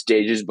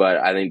stages.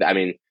 But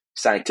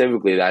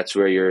scientifically, that's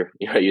where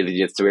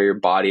it's where your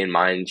body and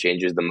mind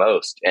changes the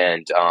most.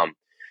 And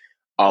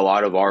a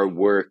lot of our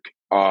work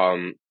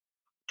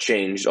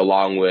changed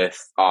along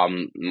with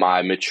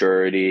my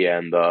maturity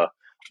and the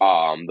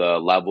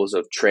levels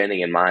of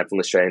training and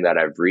mindfulness training that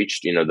I've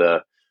reached.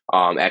 The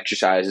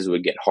exercises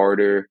would get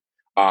harder,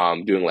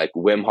 doing like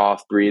Wim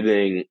Hof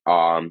breathing,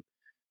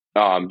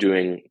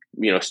 doing,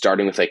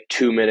 starting with like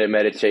 2-minute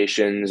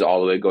meditations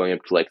all the way going up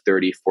to like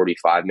 30,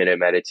 45-minute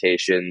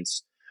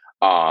meditations.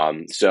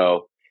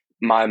 So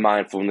my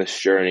mindfulness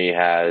journey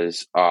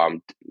has,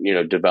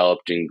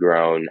 developed and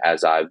grown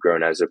as I've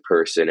grown as a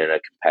person and a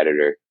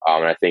competitor.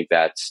 And I think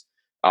that's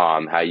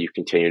how you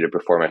continue to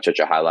perform at such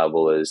a high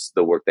level, is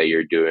the work that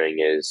you're doing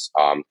is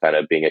kind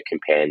of being a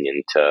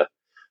companion to,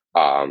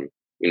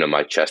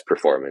 my chess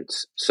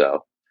performance.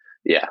 So,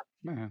 yeah.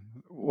 Man.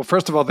 Well,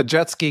 first of all, the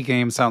jet ski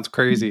game sounds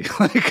crazy.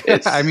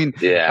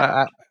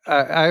 Yeah.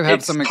 I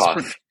have some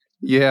experience.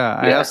 Yeah,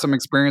 I have some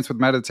experience with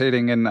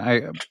meditating, and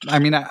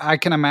I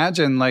can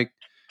imagine, like,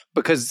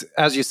 because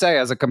as you say,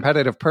 as a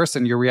competitive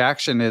person, your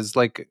reaction is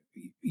like,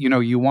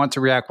 you want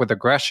to react with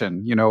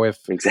aggression.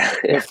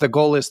 If the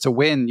goal is to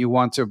win, you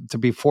want to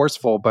be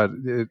forceful, but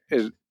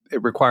it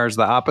requires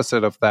the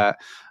opposite of that.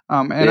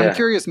 I'm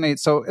curious, Nate.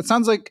 So it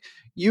sounds like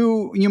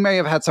you may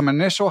have had some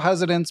initial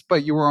hesitance,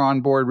 but you were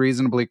on board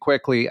reasonably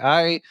quickly.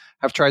 I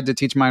have tried to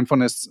teach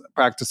mindfulness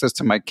practices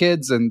to my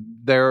kids, and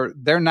they're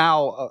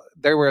now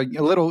they were a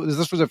little.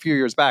 This was a few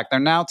years back. They're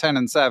now 10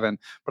 and 7,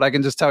 but I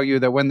can just tell you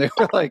that when they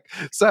were like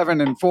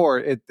 7 and 4,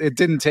 it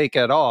didn't take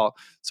at all.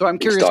 So I'm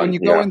curious, when you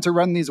go in to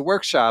run these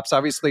workshops,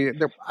 obviously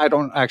I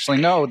don't actually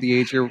know the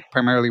age you're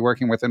primarily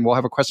working with, and we'll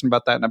have a question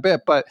about that in a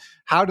bit. But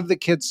how do the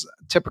kids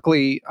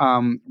typically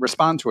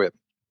respond to it?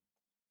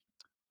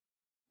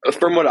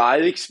 From what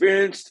I've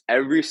experienced,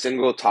 every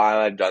single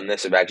time I've done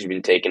this, I've actually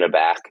been taken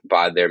aback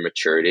by their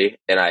maturity.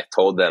 And I've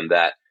told them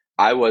that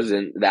I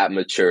wasn't that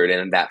matured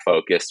and that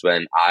focused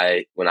when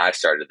I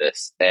started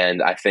this.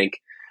 And I think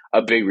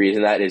a big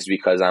reason that is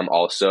because I'm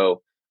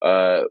also,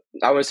 I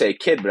wouldn't say a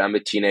kid, but I'm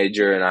a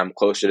teenager and I'm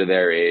closer to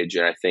their age.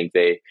 And I think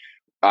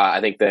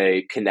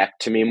they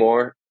connect to me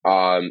more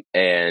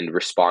and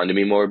respond to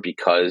me more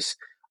because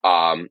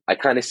I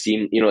kind of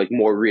seem, like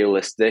more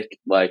realistic,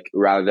 like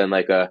rather than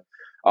like a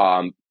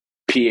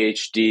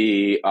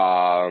PhD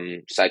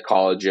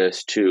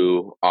psychologist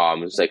who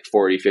is like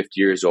 40, 50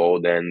 years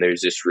old, and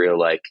there's this real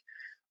like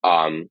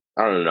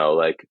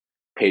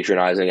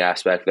patronizing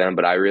aspect to them.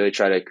 But I really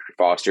try to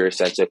foster a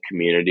sense of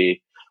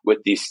community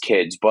with these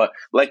kids. But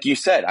like you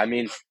said,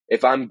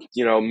 if I'm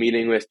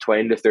meeting with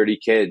 20 to 30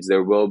 kids,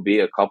 there will be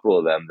a couple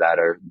of them that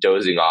are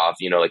dozing off,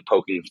 like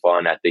poking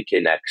fun at the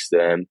kid next to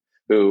them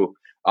who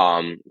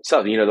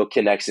the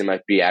kid next to him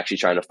might be actually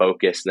trying to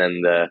focus,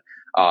 and then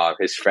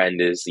his friend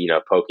is,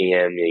 poking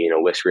him,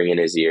 whispering in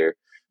his ear.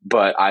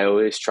 but I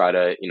always try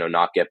to,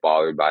 not get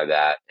bothered by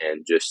that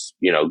and just,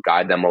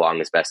 guide them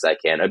along as best I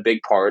can. A big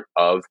part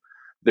of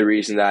the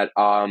reason that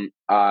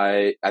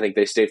I think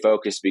they stay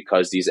focused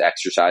because these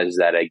exercises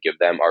that I give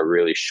them are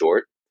really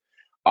short.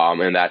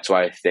 And that's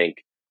why I think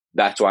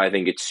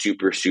it's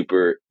super,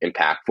 super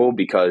impactful,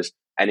 because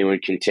anyone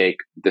can take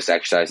this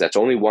exercise that's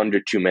only 1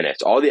 to 2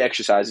 minutes. All the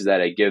exercises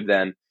that I give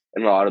them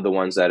and a lot of the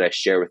ones that I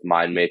share with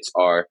mind mates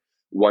are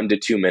 1 to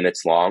 2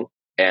 minutes long.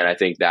 And I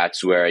think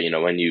that's where,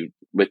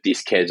 with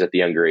these kids at the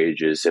younger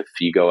ages, if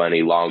you go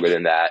any longer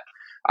than that,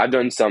 I've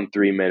done some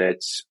 3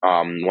 minutes,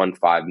 1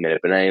 5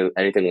 minute, but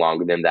anything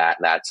longer than that,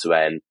 that's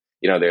when,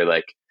 they're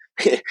like,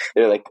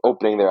 they're like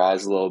opening their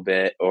eyes a little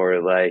bit,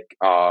 or like,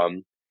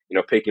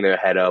 picking their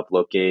head up,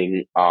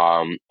 looking,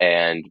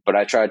 but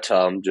I try to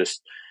tell them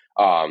just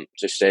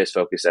stay as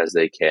focused as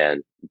they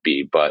can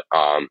be. But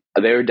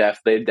they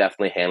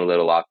definitely handled it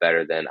a lot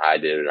better than I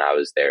did when I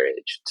was their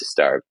age to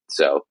start.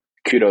 So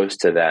kudos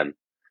to them.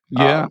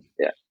 Yeah.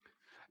 Yeah.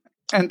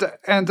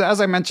 And as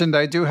I mentioned,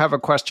 I do have a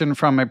question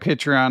from a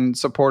Patreon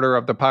supporter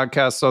of the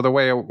podcast. So the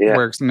way it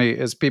works, Nate,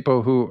 is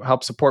people who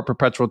help support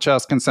Perpetual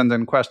Chess can send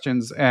in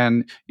questions.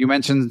 And you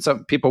mentioned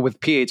some people with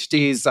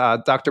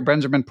PhDs, Dr.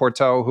 Benjamin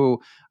Porteau,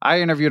 who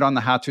I interviewed on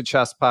the How to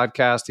Chess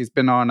podcast. He's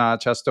been on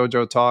Chess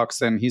Dojo Talks,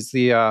 and he's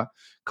the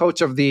coach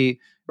of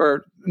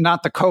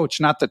not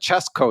the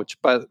chess coach,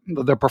 but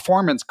the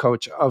performance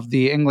coach of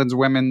the England's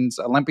women's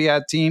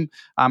Olympiad team.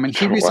 And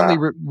he recently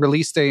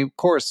released a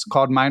course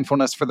called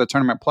Mindfulness for the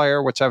Tournament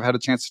Player, which I've had a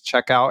chance to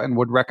check out and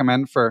would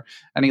recommend for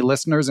any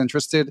listeners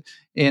interested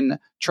in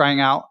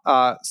trying out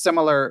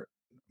similar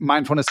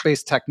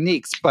mindfulness-based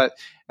techniques. But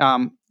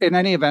in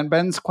any event,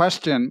 Ben's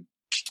question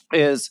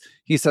is,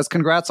 he says,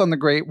 congrats on the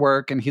great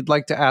work, and he'd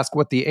like to ask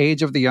what the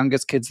age of the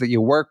youngest kids that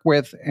you work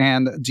with,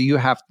 and do you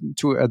have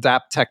to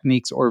adapt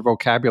techniques or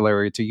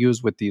vocabulary to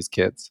use with these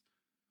kids?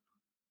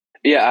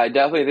 Yeah, I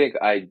definitely think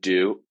I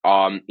do.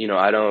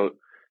 The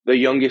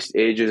youngest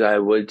ages I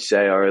would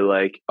say are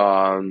like,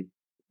 I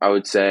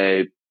would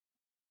say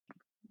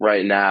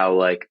right now,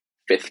 like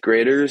 5th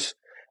graders,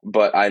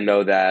 but I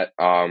know that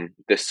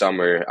this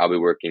summer I'll be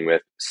working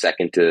with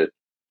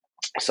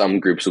some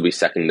groups will be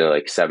 2nd to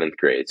like 7th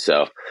grade.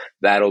 So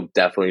that'll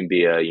definitely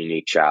be a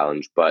unique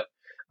challenge. But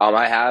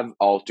I have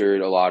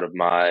altered a lot of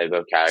my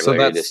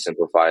vocabulary to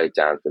simplify it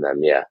down for them.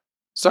 Yeah.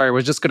 Sorry,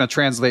 we're just going to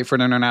translate for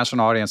an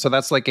international audience. So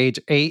that's like age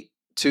 8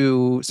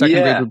 to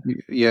 2nd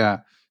grade. Yeah.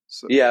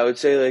 So. Yeah, I would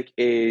say like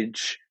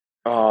age,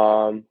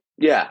 I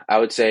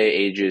would say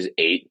ages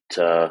 8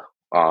 to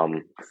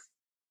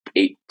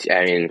 8.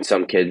 I mean,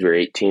 some kids were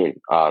 18.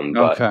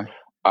 Okay.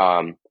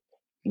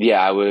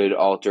 I would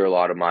alter a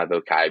lot of my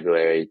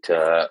vocabulary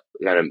to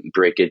kind of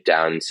break it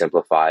down and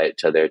simplify it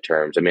to their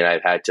terms. I mean,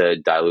 I've had to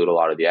dilute a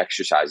lot of the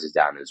exercises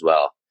down as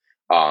well,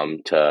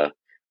 to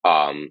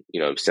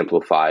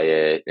simplify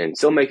it and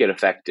still make it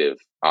effective,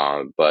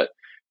 but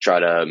try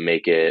to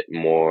make it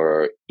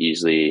more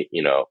easily,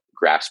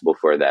 graspable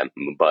for them.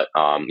 But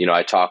I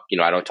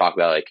don't talk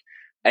about like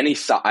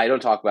I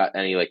don't talk about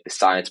any like the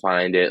science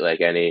behind it,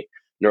 like any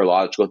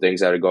neurological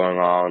things that are going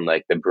on,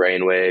 like the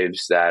brain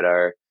waves that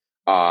are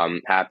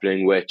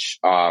happening, which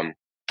I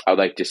would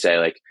like to say,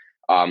 like,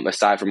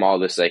 aside from all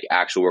this like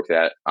actual work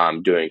that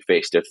I'm doing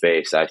face to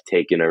face, I've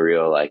taken a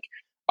real like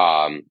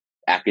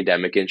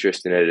academic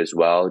interest in it as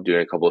well,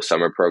 doing a couple of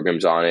summer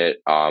programs on it,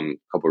 a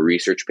couple of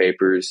research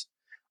papers,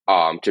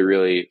 to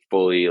really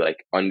fully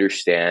like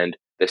understand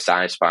the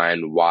science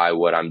behind why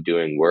what I'm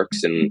doing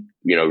works, and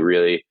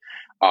really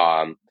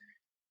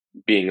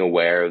being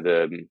aware of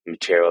the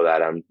material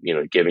that I'm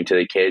giving to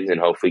the kids and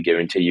hopefully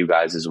giving to you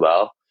guys as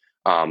well.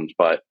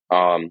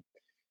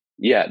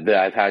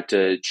 I've had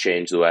to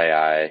change the way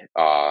I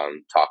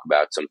talk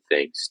about some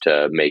things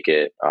to make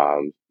it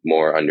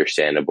more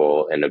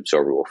understandable and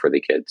absorbable for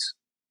the kids.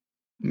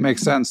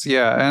 Makes sense.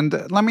 Yeah.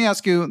 And let me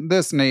ask you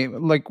this, Nate.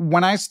 Like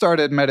when I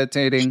started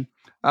meditating,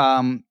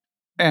 and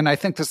I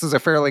think this is a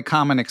fairly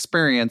common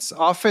experience,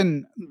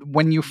 often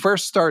when you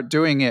first start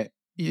doing it,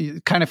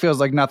 it kind of feels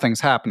like nothing's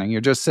happening.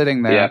 You're just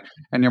sitting there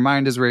and your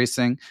mind is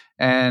racing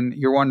and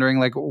you're wondering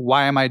like,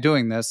 why am I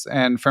doing this?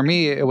 And for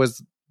me, it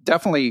was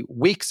definitely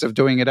weeks of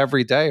doing it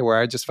every day where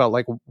I just felt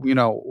like,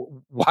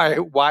 why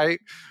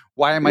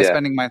am I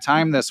spending my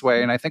time this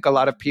way? And I think a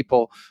lot of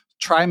people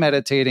try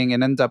meditating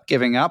and end up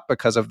giving up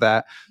because of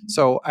that.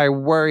 So I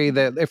worry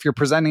that if you're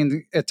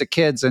presenting it to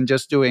kids and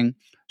just doing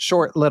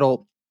short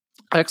little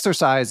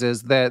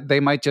exercises, that they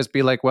might just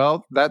be like,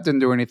 well, that didn't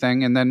do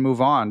anything, and then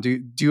move on.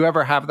 Do you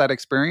ever have that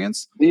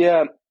experience?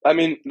 Yeah. I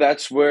mean,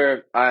 that's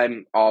where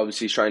I'm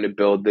obviously trying to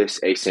build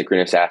this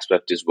asynchronous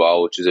aspect as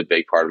well, which is a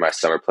big part of my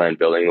summer plan,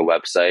 building a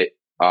website,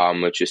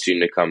 which is soon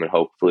to come, and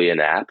hopefully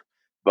an app.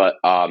 But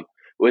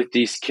with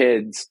these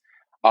kids,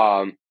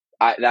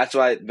 that's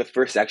why the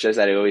first exercise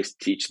that I always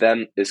teach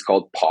them is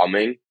called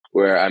palming,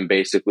 where I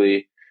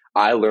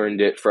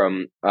learned it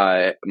from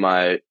a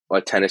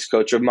tennis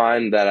coach of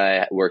mine that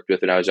I worked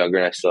with when I was younger,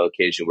 and I still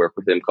occasionally work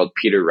with him, called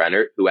Peter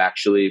Rennert, who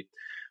actually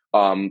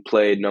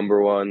played number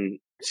 1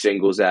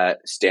 singles at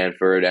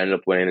Stanford, ended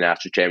up winning the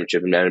national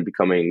championship, and ended up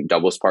becoming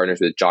doubles partners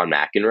with John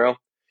McEnroe,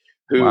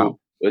 who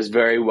was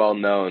very well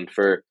known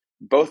for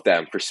both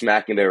them for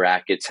smacking their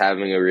rackets,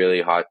 having a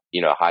really hot,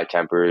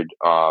 high-tempered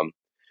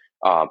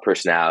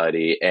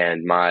personality.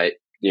 And my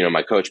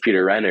coach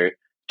Peter Renner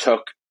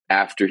took,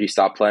 after he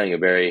stopped playing, a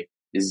very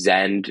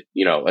zen,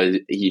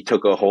 he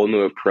took a whole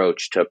new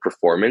approach to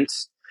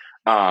performance,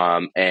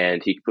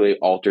 and he completely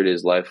altered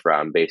his life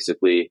around,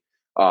 basically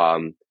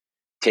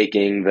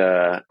taking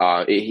the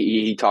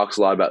he talks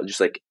a lot about just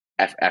like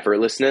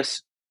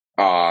effortlessness,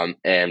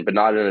 but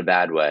not in a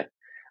bad way.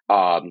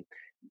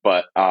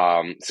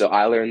 So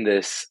I learned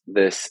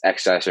this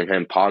exercise from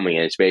him, palming,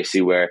 and it's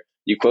basically where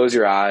you close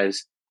your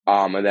eyes,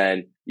 and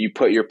then you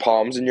put your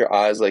palms in your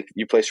eyes, like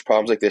you place your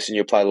palms like this, and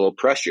you apply a little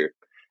pressure.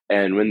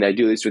 And when I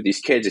do this with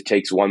these kids, it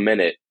takes 1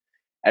 minute.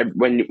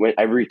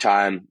 Every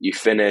time you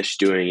finish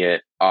doing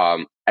it,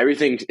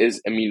 everything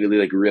is immediately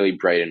like really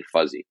bright and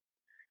fuzzy.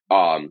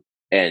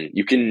 And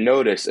you can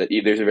notice that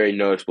there's a very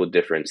noticeable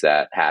difference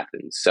that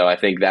happens. So I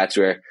think that's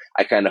where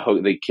I kind of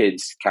hope the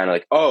kids kind of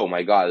like, oh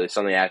my God, there's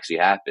something actually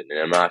happened. And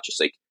I'm not just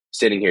like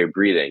sitting here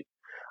breathing.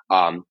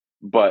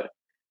 But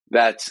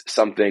that's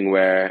something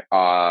where,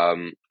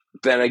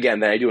 then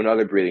I do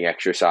another breathing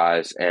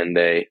exercise and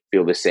they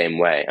feel the same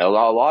way. A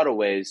lot of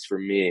ways for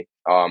me,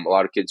 a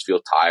lot of kids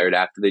feel tired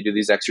after they do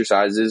these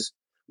exercises,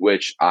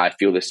 which I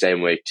feel the same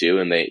way too.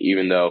 And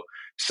even though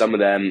some of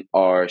them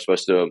are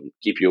supposed to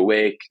keep you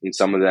awake and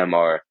some of them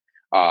are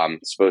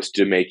supposed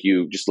to make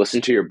you just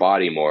listen to your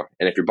body more.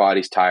 And if your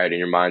body's tired and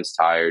your mind's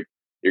tired,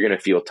 you're going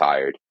to feel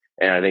tired.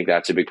 And I think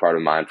that's a big part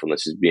of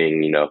mindfulness, is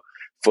being,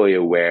 fully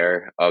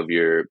aware of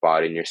your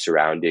body and your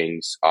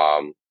surroundings,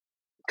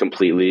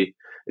 completely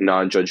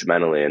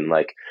non-judgmentally. And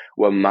like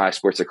what my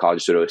sports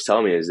psychologist would always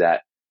tell me is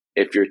that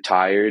if you're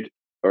tired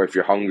or if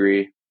you're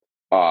hungry,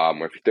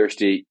 or if you're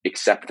thirsty,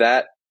 accept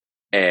that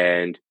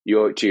and you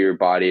owe it to your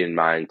body and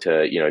mind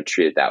to,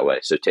 treat it that way.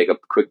 So take a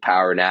quick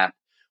power nap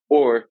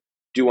or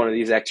do one of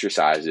these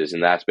exercises.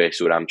 And that's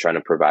basically what I'm trying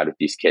to provide with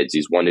these kids,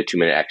 these 1 to 2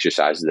 minute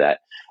exercises that,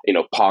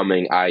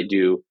 palming I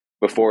do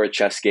before a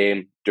chess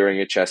game,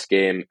 during a chess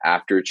game,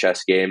 after a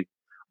chess game,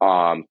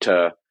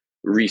 to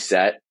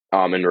reset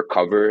and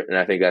recover. And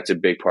I think that's a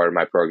big part of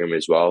my program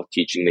as well,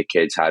 teaching the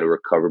kids how to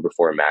recover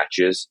before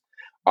matches.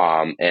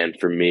 And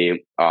for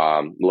me,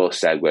 a little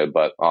segue,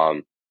 but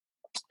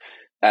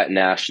at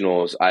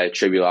nationals, I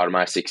attribute a lot of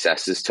my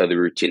successes to the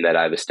routine that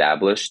I've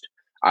established.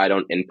 I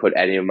don't input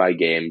any of my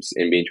games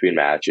in between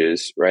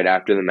matches. Right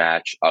after the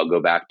match, I'll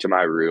go back to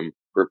my room,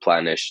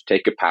 replenish,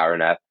 take a power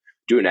nap,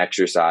 do an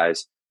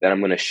exercise. Then I'm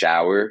going to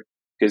shower,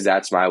 because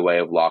that's my way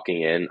of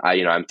locking in.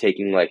 I'm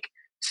taking like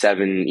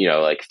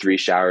 3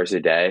 showers a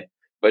day,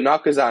 but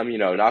not because I'm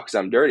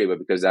dirty, but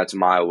because that's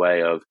my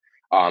way of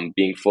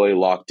being fully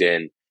locked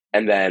in.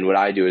 And then what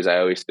I do is I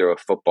always throw a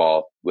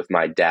football with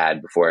my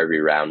dad before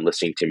every round,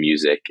 listening to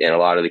music. And a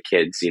lot of the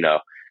kids,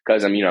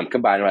 because I'm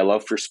combining my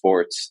love for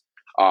sports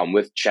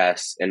with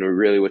chess, and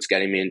really what's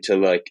getting me into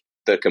like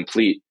the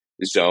complete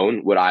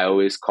zone, what I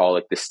always call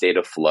like the state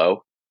of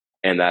flow.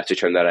 And that's a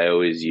term that I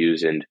always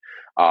use. And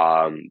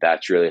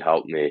that's really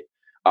helped me.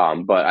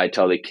 But I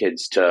tell the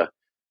kids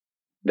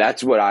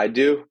that's what I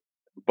do,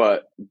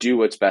 but do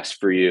what's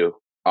best for you.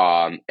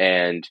 I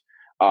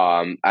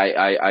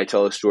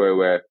tell a story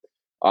where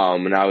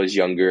when I was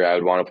younger, I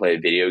would want to play a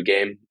video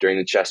game during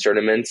the chess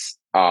tournaments.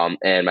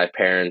 And my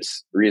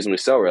parents, reasonably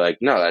so, were like,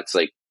 no, that's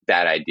like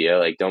bad idea.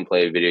 Like, don't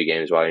play video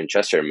games while you're in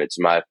chess tournaments.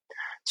 My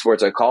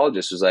sports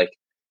psychologist was like,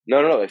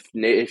 no.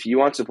 If you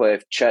want to play,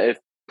 if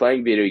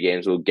playing video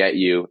games will get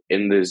you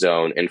in the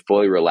zone and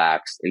fully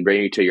relaxed and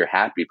bring you to your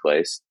happy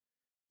place,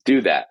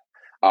 do that.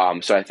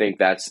 So I think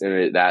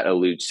that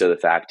alludes to the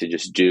fact to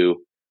just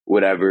do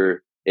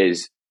whatever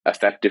is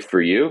effective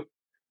for you.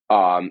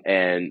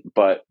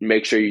 But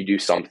make sure you do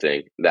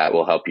something that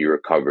will help you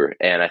recover.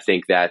 And I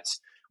think that's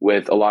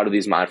with a lot of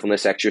these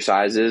mindfulness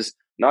exercises,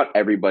 not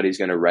everybody's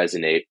going to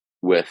resonate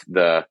with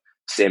the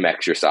same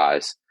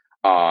exercise.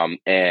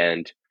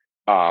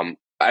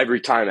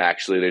 Every time,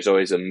 actually, there's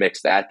always a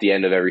mix. At the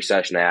end of every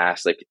session, I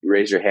ask, like,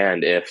 raise your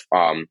hand if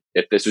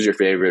this was your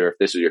favorite or if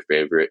this was your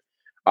favorite.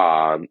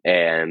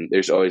 And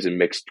there's always a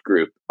mixed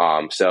group.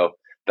 So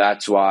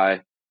that's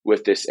why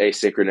with this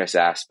asynchronous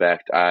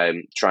aspect, I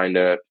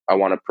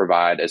want to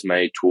provide as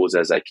many tools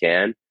as I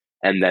can.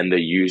 And then the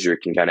user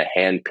can kind of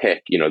hand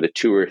pick, the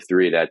 2 or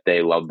 3 that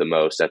they love the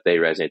most, that they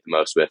resonate the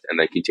most with, and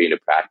then continue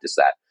to practice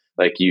that.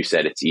 Like you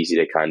said, it's easy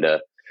to kind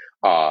of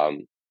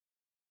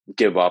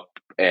give up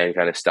and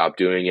kind of stop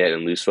doing it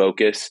and lose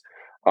focus.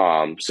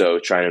 So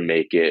trying to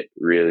make it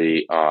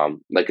really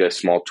like a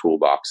small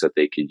toolbox that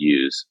they could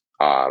use,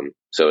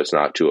 so it's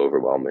not too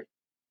overwhelming.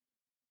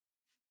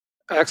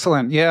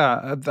 Excellent.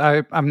 Yeah,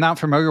 I'm not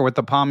familiar with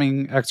the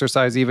palming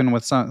exercise, even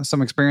with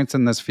some experience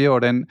in this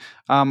field. And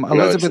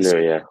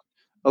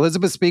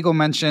Elizabeth Spiegel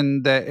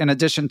mentioned that in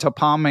addition to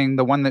palming,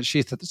 the one that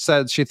she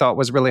said she thought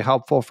was really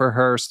helpful for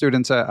her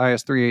students at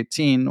IS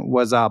 318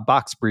 was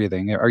box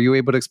breathing. Are you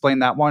able to explain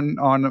that one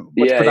on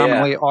what's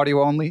predominantly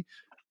audio only?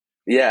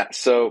 Yeah,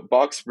 so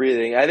box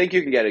breathing, I think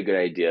you can get a good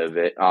idea of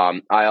it.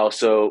 I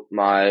also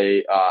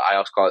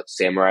call it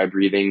samurai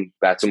breathing.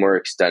 That's a more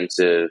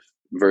extensive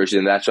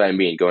version. That's what I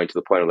mean, going to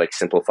the point of like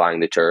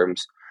simplifying the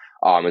terms,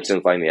 and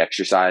simplifying the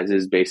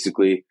exercises.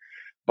 Basically,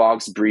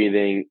 box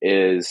breathing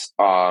is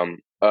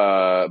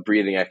a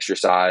breathing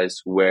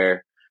exercise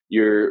where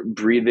you're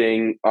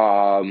breathing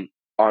on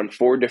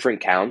 4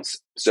 different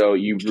counts. So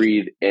you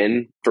breathe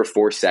in for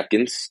 4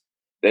 seconds,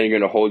 then you're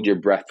going to hold your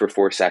breath for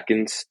 4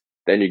 seconds.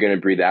 Then you're going to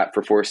breathe out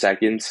for 4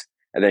 seconds,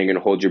 and then you're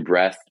going to hold your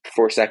breath for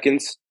 4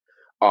 seconds.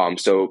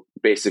 So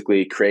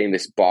basically creating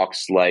this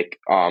box-like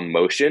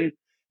motion.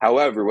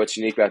 However, what's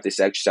unique about this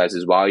exercise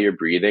is while you're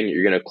breathing,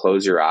 you're going to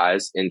close your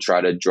eyes and try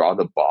to draw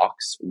the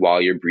box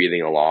while you're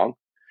breathing along.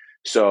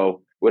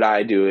 So what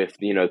I do, if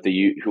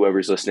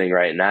whoever's listening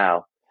right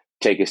now,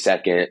 take a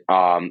second.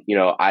 I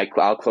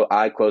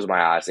close my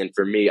eyes, and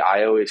for me,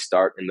 I always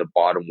start in the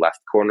bottom left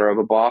corner of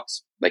a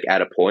box, like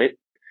at a point.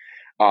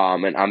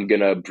 And I'm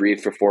gonna breathe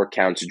for 4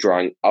 counts,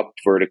 drawing up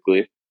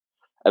vertically,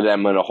 and then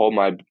I'm gonna hold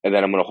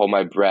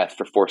my breath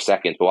for 4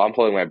 seconds. But while I'm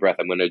holding my breath,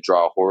 I'm gonna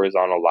draw a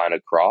horizontal line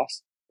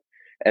across,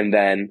 and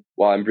then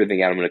while I'm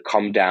breathing out, I'm gonna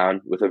come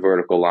down with a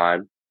vertical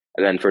line,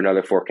 and then for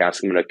another 4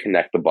 counts, I'm gonna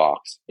connect the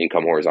box and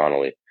come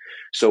horizontally.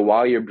 So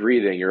while you're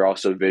breathing, you're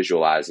also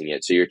visualizing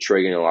it. So you're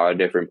triggering a lot of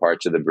different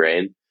parts of the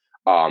brain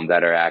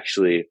that are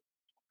actually,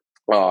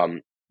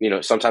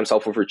 sometimes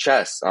helpful for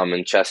chess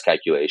and chess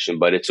calculation.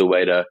 But it's a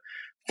way to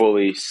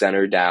fully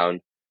center down,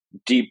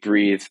 deep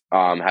breathe,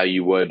 how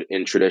you would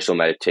in traditional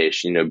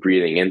meditation,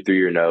 breathing in through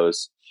your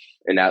nose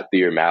and out through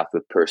your mouth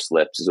with pursed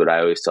lips is what I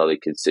always tell the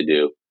kids to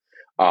do.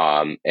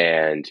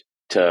 And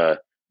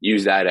to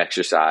use that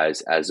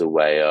exercise as a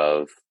way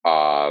of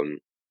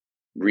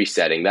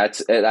resetting.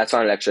 That's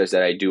not an exercise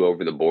that I do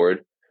over the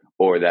board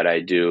or that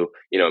I do,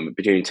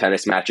 between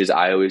tennis matches.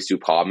 I always do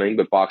palming,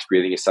 but box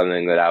breathing is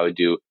something that I would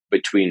do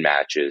between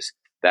matches.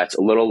 That's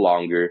a little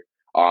longer.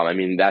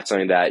 That's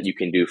something that you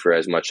can do for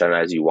as much time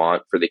as you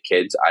want. For the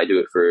kids, I did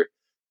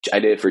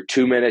it for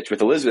 2 minutes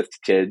with Elizabeth's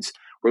kids.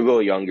 We're a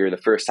little younger. The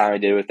first time I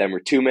did it with them were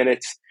 2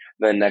 minutes.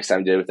 Then the next time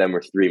I did it with them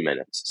were 3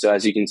 minutes. So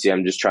as you can see,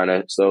 I'm just trying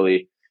to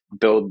slowly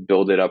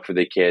build it up for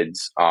the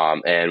kids.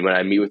 And when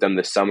I meet with them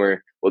this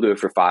summer, we'll do it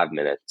for 5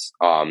 minutes.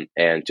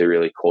 And to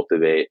really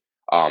cultivate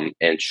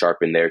and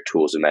sharpen their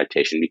tools of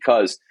meditation.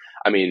 Because,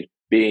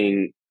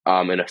 being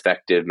an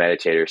effective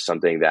meditator is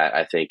something that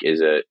I think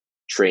is a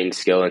trained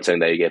skill and something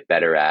that you get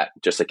better at,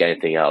 just like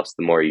anything else,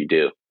 the more you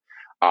do.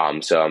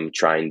 So I'm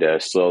trying to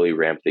slowly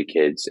ramp the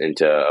kids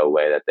into a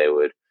way that they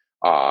would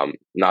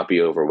not be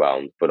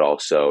overwhelmed, but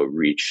also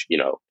reach,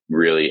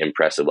 really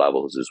impressive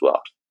levels as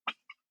well.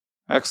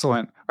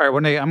 Excellent. All right,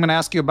 Wendy, I'm going to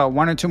ask you about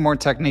 1 or 2 more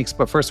techniques,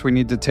 but first we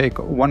need to take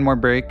one more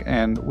break,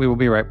 and we will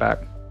be right back.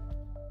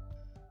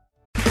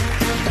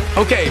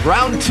 Okay,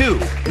 round 2.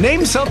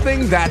 Name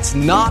something that's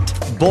not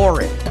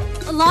boring.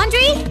 A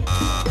laundry?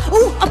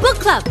 Ooh, a book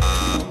club.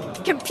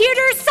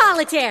 Computer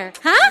solitaire,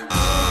 huh?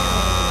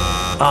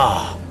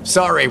 Ah,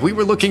 sorry, we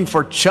were looking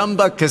for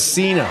Chumba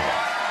Casino.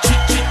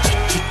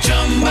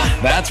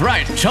 That's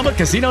right,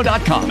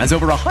 ChumbaCasino.com has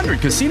over 100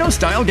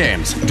 casino-style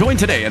games. Join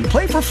today and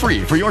play for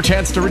free for your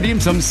chance to redeem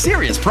some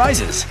serious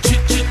prizes.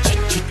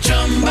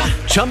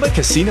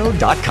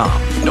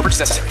 ChumbaCasino.com. No purchase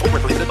necessary. Void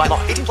where prohibited by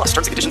law. 18+ terms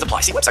and conditions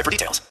apply. See website for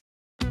details.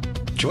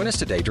 Join us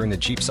today during the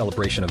Jeep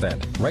Celebration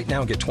event. Right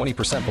now, get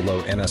 20%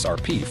 below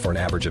MSRP for an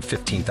average of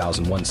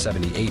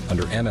 $15,178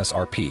 under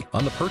MSRP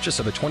on the purchase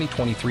of a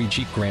 2023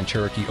 Jeep Grand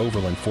Cherokee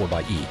Overland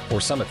 4xE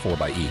or Summit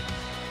 4xE.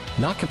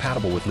 Not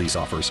compatible with lease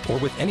offers or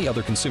with any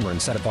other consumer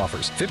incentive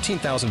offers.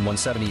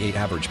 $15,178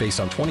 average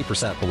based on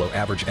 20% below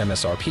average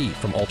MSRP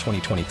from all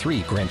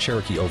 2023 Grand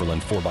Cherokee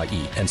Overland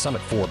 4xE and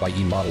Summit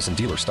 4xE models in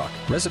dealer stock.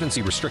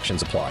 Residency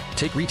restrictions apply.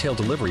 Take retail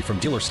delivery from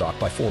dealer stock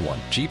by 4/1.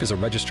 Jeep is a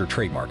registered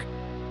trademark.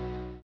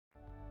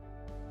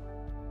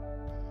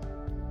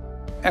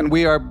 And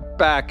we are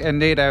back. And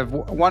Nate, I have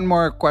one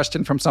more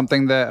question from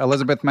something that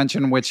Elizabeth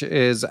mentioned, which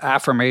is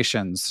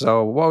affirmations.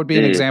 So what would be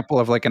an example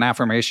of like an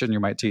affirmation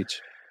you might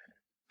teach?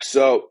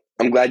 So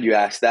I'm glad you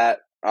asked that.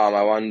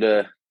 I wanted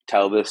to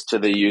tell this to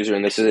the user,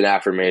 and this is an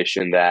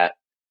affirmation that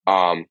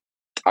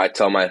I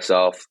tell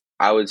myself,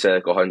 I would say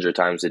like 100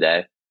 times a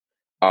day.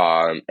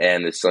 And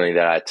it's something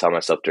that I tell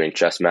myself during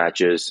chess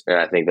matches. And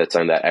I think that's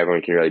something that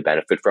everyone can really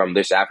benefit from.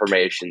 There's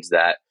affirmations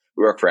that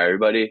work for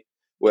everybody.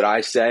 What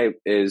I say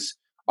is,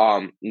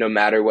 no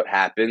matter what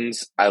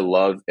happens, I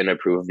love and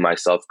approve of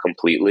myself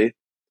completely.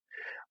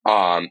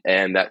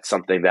 And that's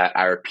something that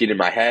I repeat in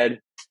my head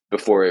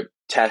before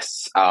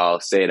tests. I'll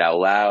say it out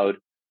loud.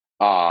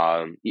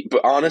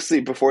 But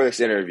honestly, before this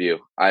interview,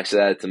 I said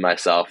that to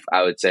myself,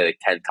 I would say like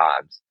 10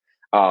 times.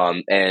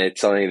 And it's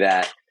something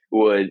that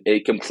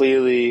it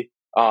completely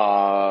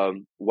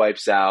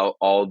wipes out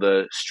all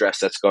the stress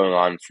that's going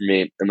on for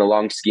me. In the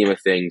long scheme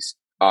of things,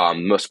 the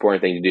most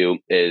important thing to do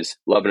is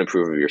love and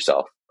approve of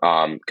yourself.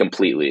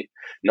 Completely,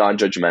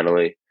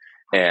 non-judgmentally,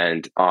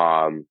 and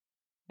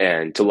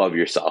to love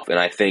yourself. And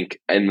I think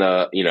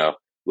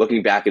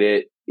looking back at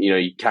it,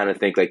 you kind of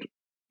think like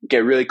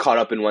get really caught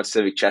up in one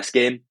civic chess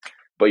game,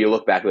 but you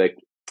look back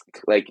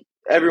like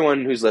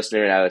everyone who's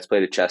listening right now that's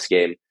played a chess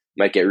game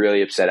might get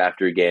really upset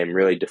after a game,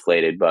 really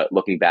deflated, but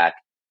looking back,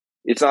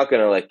 it's not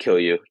going to like kill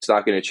you. It's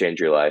not going to change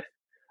your life.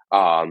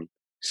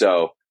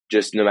 So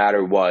just no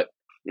matter what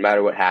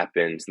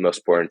happens, the most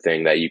important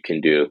thing that you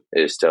can do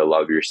is to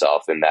love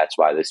yourself. And that's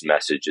why this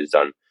message has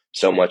done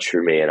so much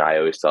for me. And I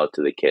always tell it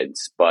to the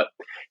kids, but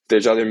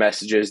there's other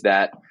messages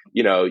that,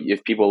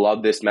 if people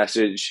love this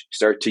message,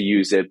 start to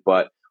use it.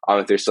 But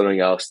if there's something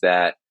else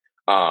that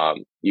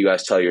you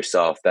guys tell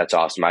yourself, that's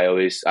awesome. I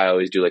always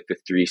do like the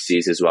 3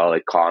 C's as well,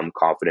 like calm,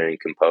 confident, and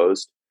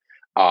composed.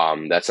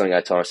 That's something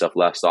I tell myself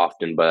less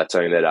often, but that's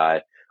something that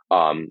I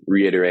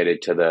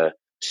reiterated to the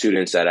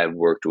students that I've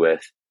worked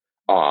with,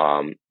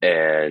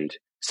 and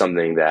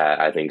something that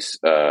I think is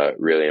a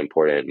really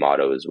important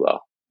motto as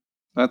well.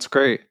 That's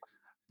great.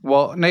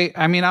 Well, Nate,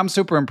 I mean, I'm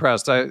super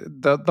impressed.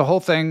 The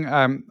whole thing,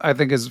 I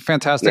think is a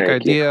fantastic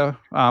idea,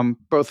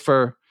 both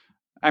for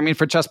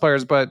chess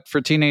players, but for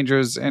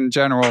teenagers in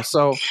general.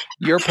 So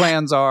your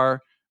plans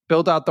are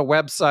build out the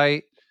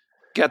website,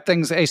 get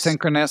things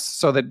asynchronous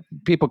so that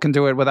people can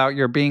do it without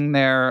your being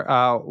there.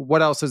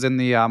 What else is in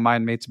the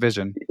MindMates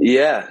vision?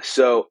 Yeah,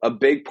 so a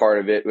big part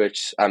of it,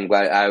 which I'm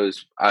glad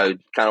I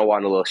kind of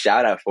want a little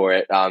shout out for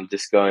it,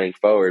 just going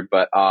forward.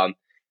 But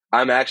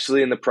I'm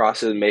actually in the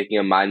process of making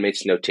a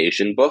MindMates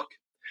notation book.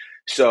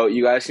 So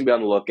you guys can be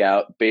on the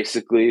lookout.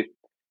 Basically,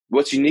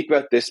 what's unique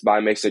about this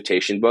MindMates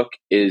notation book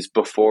is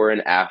before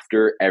and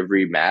after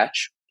every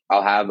match,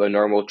 I'll have a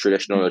normal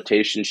traditional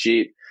notation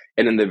sheet.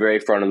 And in the very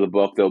front of the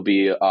book, there'll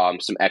be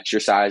some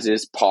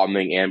exercises,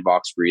 palming and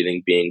box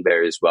breathing being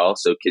there as well.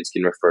 So kids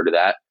can refer to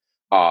that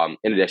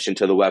in addition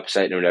to the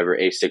website and whatever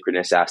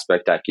asynchronous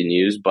aspect I can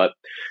use. But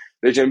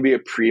there's going to be a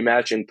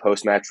pre-match and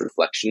post-match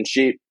reflection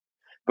sheet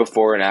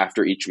before and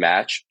after each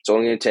match. It's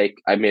only going to take,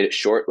 I made it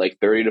short, like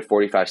 30 to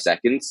 45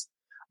 seconds.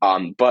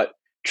 But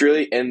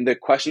truly, and the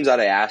questions that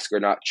I ask are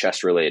not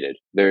chess related.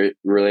 They're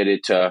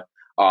related to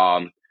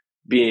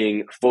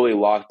being fully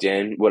locked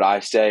in. What I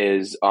say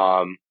is,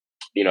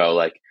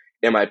 like,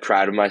 am I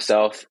proud of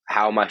myself?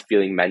 How am I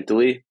feeling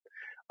mentally?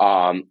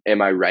 Am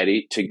I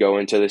ready to go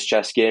into this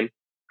chess game?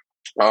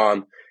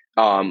 And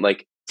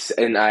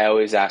I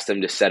always ask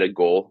them to set a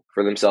goal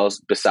for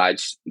themselves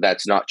besides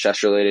that's not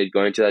chess related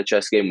going to that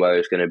chess game, whether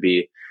it's going to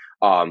be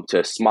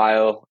to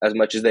smile as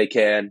much as they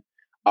can,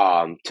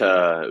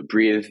 to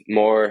breathe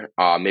more,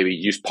 maybe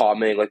use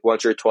palming like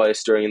once or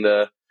twice during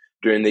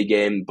the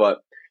game. But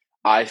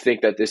I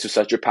think that this is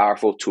such a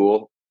powerful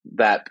tool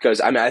that,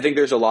 because I think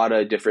there's a lot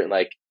of different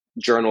like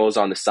journals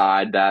on the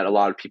side that a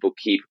lot of people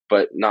keep,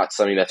 but not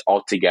something that's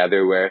all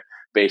together where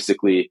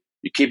basically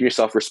you keep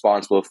yourself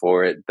responsible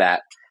for it.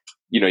 That,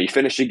 you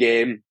finish a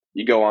game,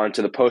 you go on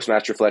to the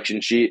post-match reflection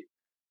sheet,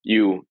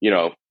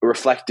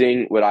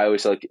 reflecting. What I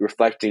always like,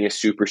 reflecting is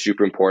super,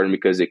 super important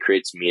because it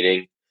creates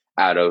meaning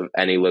out of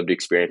any lived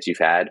experience you've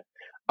had.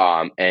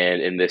 And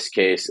in this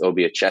case, it'll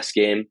be a chess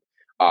game.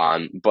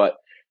 And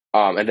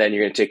then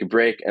you're going to take a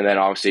break. And then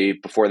obviously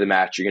before the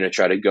match, you're going to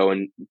try to go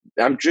and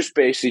I'm just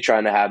basically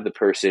trying to have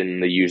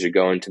the user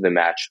go into the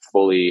match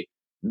fully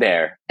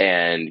there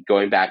and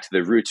going back to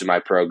the roots of my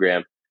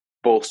program,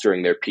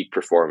 bolstering their peak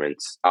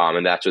performance.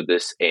 And that's what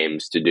this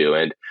aims to do.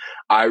 And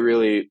I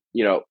really,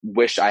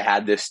 wish I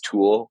had this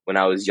tool when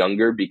I was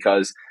younger,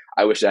 because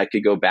I wish I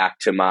could go back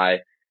to my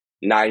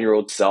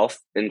 9-year-old self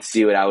and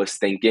see what I was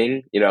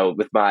thinking,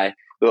 with my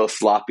little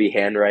sloppy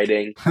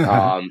handwriting,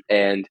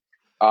 and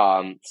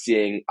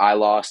seeing I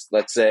lost,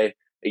 let's say,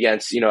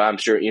 against, I'm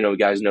sure, you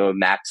guys know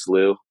Max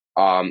Liu,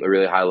 a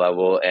really high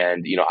level.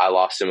 And, I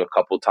lost him a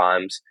couple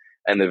times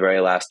in the very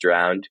last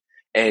round.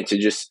 And to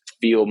just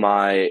feel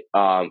my,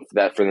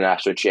 that for the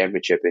national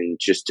championship, and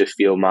just to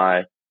feel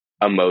my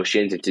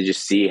emotions and to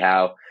just see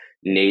how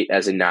Nate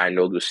as a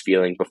 9-year-old was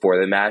feeling before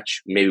the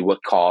match, maybe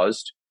what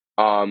caused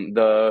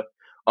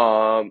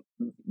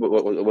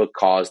what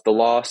caused the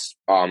loss,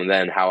 and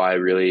then how I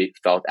really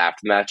felt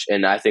after the match.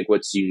 And I think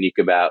what's unique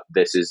about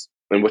this is,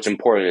 and what's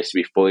important is to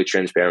be fully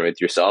transparent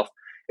with yourself.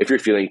 If you're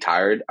feeling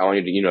tired, I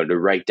want you to, to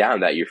write down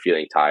that you're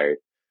feeling tired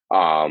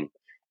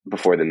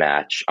before the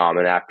match,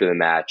 and after the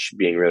match,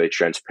 being really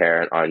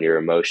transparent on your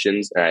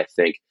emotions. And I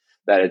think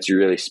that it's a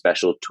really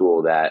special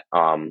tool that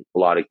a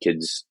lot of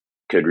kids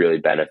could really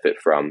benefit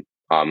from.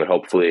 And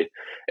hopefully,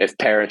 if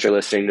parents are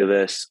listening to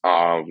this,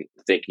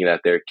 thinking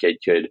that their kid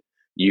could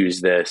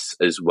use this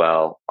as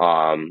well,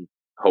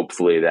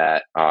 hopefully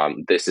that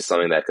this is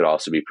something that could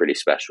also be pretty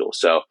special.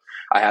 So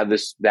I have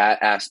that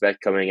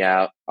aspect coming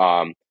out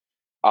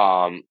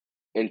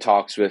in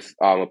talks with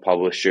a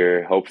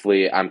publisher.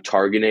 Hopefully, I'm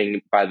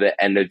targeting by the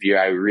end of the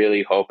year. I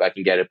really hope I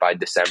can get it by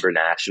December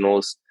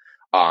Nationals,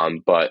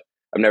 but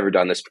I've never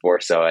done this before,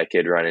 so I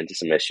could run into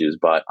some issues.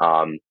 But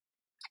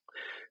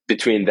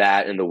between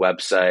that and the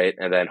website,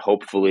 and then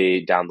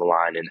hopefully down the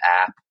line an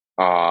app.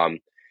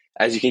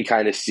 As you can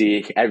kind of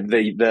see,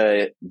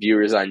 the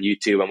viewers on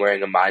YouTube, I'm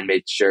wearing a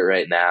MindMates shirt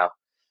right now,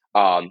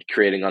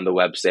 creating on the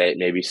website,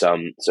 maybe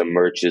some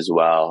merch as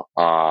well.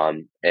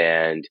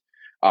 And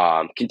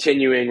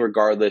continuing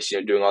regardless,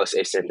 doing all this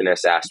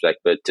asynchronous aspect,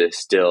 but to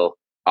still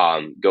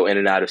go in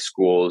and out of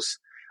schools.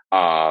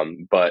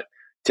 But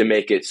to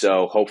make it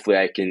so hopefully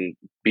I can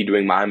be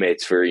doing my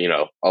mates for,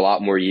 a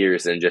lot more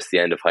years than just the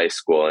end of high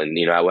school. And,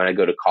 when I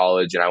go to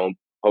college and I won't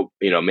hope,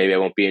 maybe I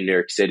won't be in New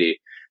York City,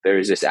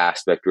 there's this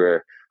aspect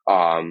where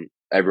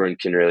everyone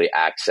can really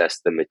access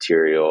the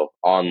material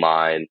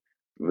online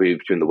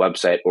between the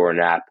website or an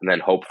app, and then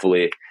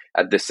hopefully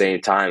at the same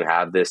time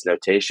have this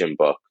notation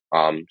book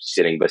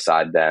sitting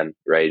beside them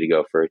ready to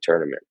go for a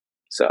tournament.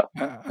 So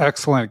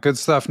excellent. Good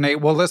stuff,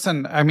 Nate. Well,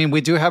 listen, we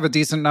do have a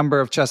decent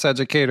number of chess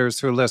educators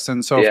who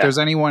listen. So if there's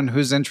anyone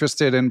who's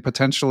interested in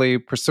potentially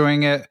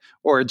pursuing it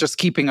or just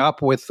keeping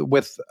up with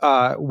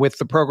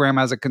the program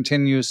as it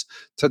continues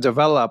to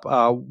develop,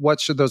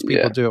 what should those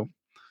people do?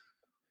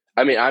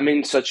 I'm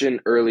in such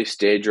an early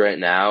stage right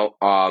now.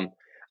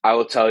 I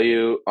will tell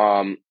you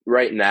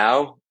right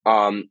now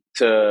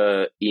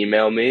to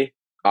email me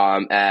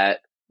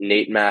at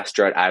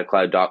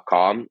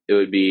natemaster@adcloud.com. It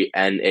would be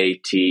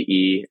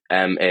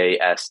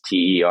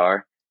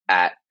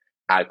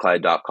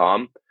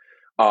natemaster@adcloud.com.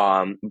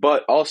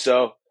 But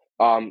also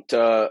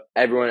to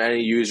everyone,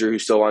 any user who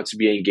still wants to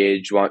be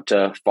engaged, want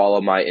to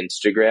follow my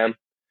Instagram,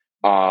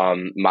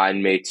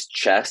 MindMates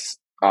Chess.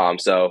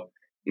 So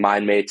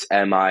MindMates,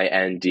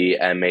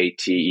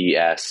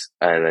 MINDMATES,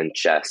 and then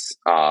chess.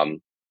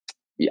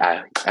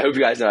 I hope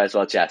you guys know how to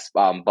spell chess.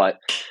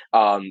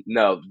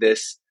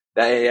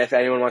 If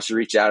anyone wants to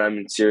reach out,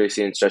 I'm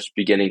seriously in such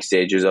beginning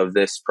stages of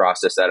this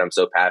process that I'm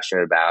so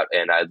passionate about,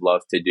 and I'd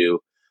love to do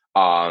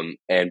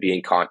and be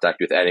in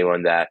contact with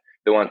anyone that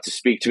wants to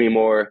speak to me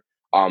more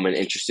and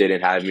interested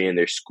in having me in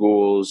their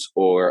schools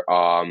or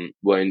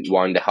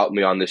wanting to help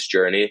me on this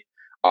journey.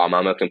 I'm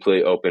a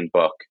completely open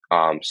book.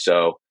 I'm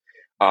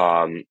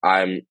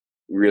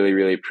really,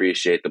 really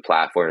appreciate the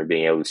platform and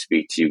being able to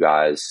speak to you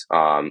guys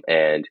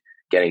and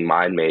getting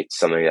MindMates,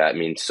 something that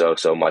means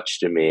so much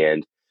to me,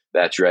 and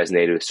that's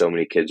resonated with so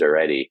many kids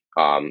already,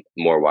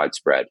 more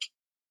widespread.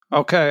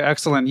 Okay,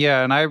 excellent.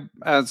 Yeah, and I,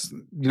 as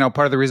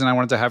part of the reason I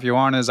wanted to have you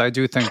on is I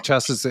do think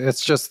chess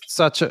it's just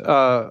such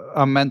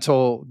a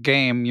mental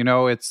game.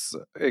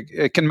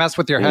 It can mess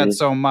with your head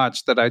so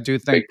much that I do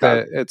think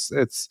that it's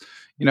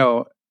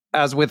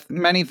as with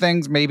many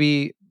things,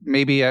 maybe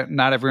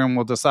not everyone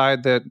will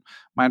decide that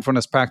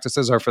mindfulness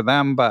practices are for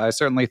them, but I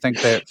certainly think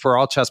that for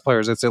all chess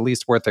players, it's at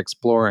least worth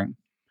exploring.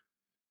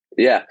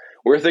 Yeah,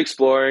 worth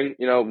exploring,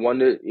 one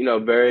to,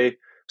 very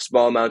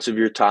small amounts of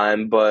your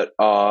time, but,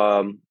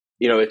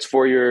 it's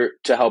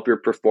to help your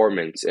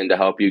performance and to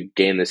help you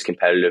gain this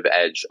competitive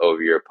edge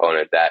over your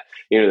opponent that,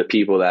 the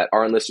people that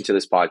aren't listening to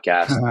this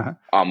podcast,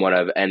 won't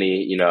have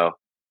any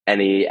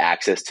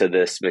access to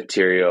this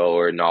material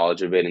or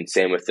knowledge of it. And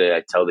same with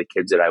I tell the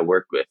kids that I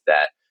work with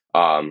that,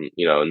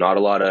 not a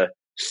lot of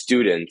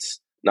students,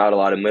 not a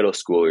lot of middle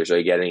schoolers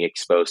are getting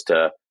exposed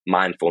to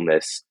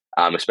mindfulness,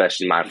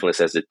 especially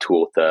mindfulness as a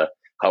tool to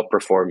help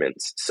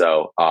performance.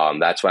 So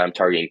that's why I'm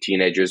targeting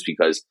teenagers,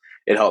 because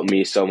it helped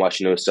me so much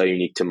and it was so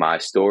unique to my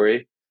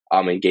story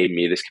and gave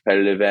me this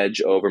competitive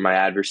edge over my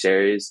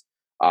adversaries.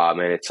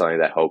 And it's something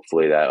that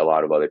hopefully that a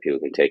lot of other people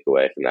can take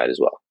away from that as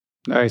well.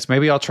 Nice.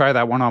 Maybe I'll try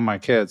that one on my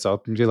kids. I'll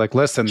be like,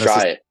 listen, this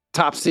is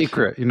top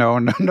secret. No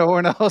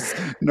one else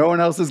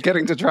is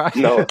getting to try.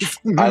 No,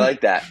 I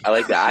like that.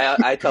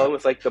 I tell them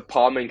with like the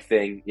palming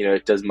thing,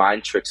 it does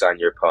mind tricks on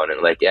your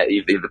opponent. Like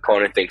if the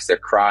opponent thinks they're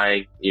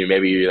crying,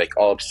 maybe you're like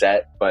all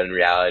upset, but in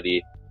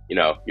reality,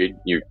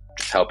 you're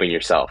just helping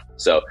yourself.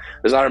 So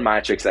there's a lot of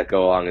mind tricks that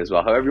go along as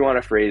well. However you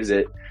want to phrase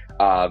it,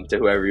 to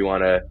whoever you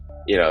want to,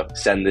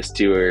 send this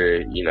to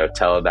or,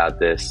 tell about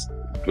this,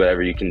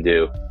 whatever you can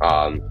do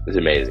is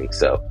amazing.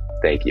 So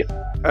thank you.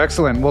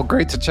 Excellent. Well,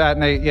 great to chat,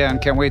 Nate. Yeah, and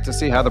can't wait to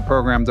see how the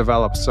program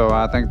develops. So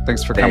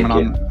thanks for coming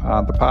on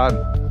the pod.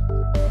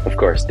 Of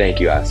course. Thank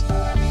you, guys.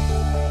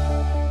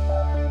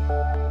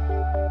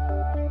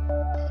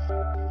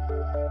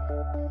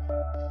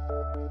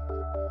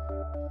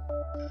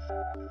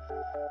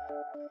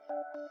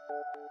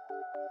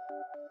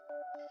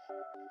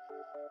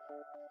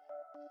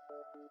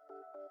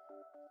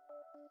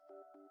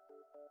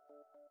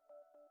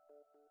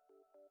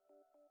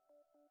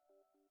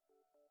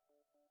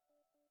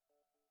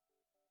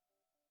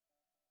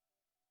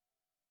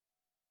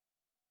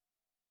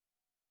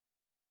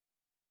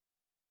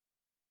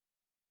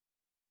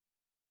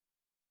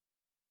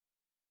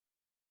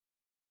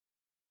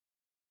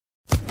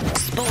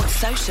 Sports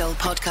Social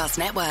Podcast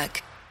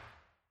Network.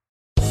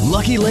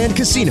 Lucky Land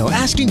Casino,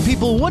 asking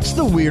people, what's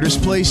the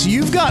weirdest place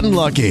you've gotten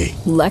lucky?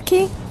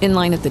 Lucky? In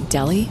line at the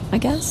deli, I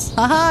guess?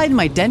 Aha, in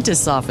my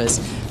dentist's office.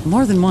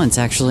 More than once,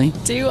 actually.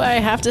 Do I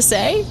have to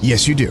say?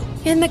 Yes, you do.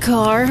 In the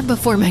car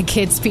before my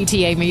kids'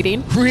 PTA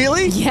meeting.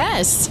 Really?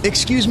 Yes.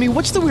 Excuse me,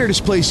 what's the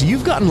weirdest place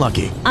you've gotten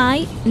lucky?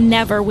 I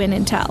never win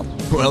and tell.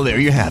 Well, there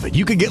you have it.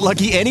 You can get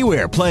lucky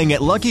anywhere, playing at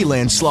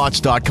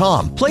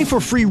LuckyLandSlots.com. Play for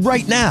free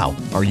right now.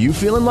 Are you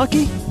feeling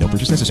lucky? No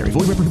purchase necessary.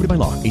 Void where prohibited by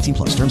law.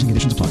 18+. Terms and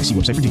conditions apply. See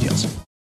website for details.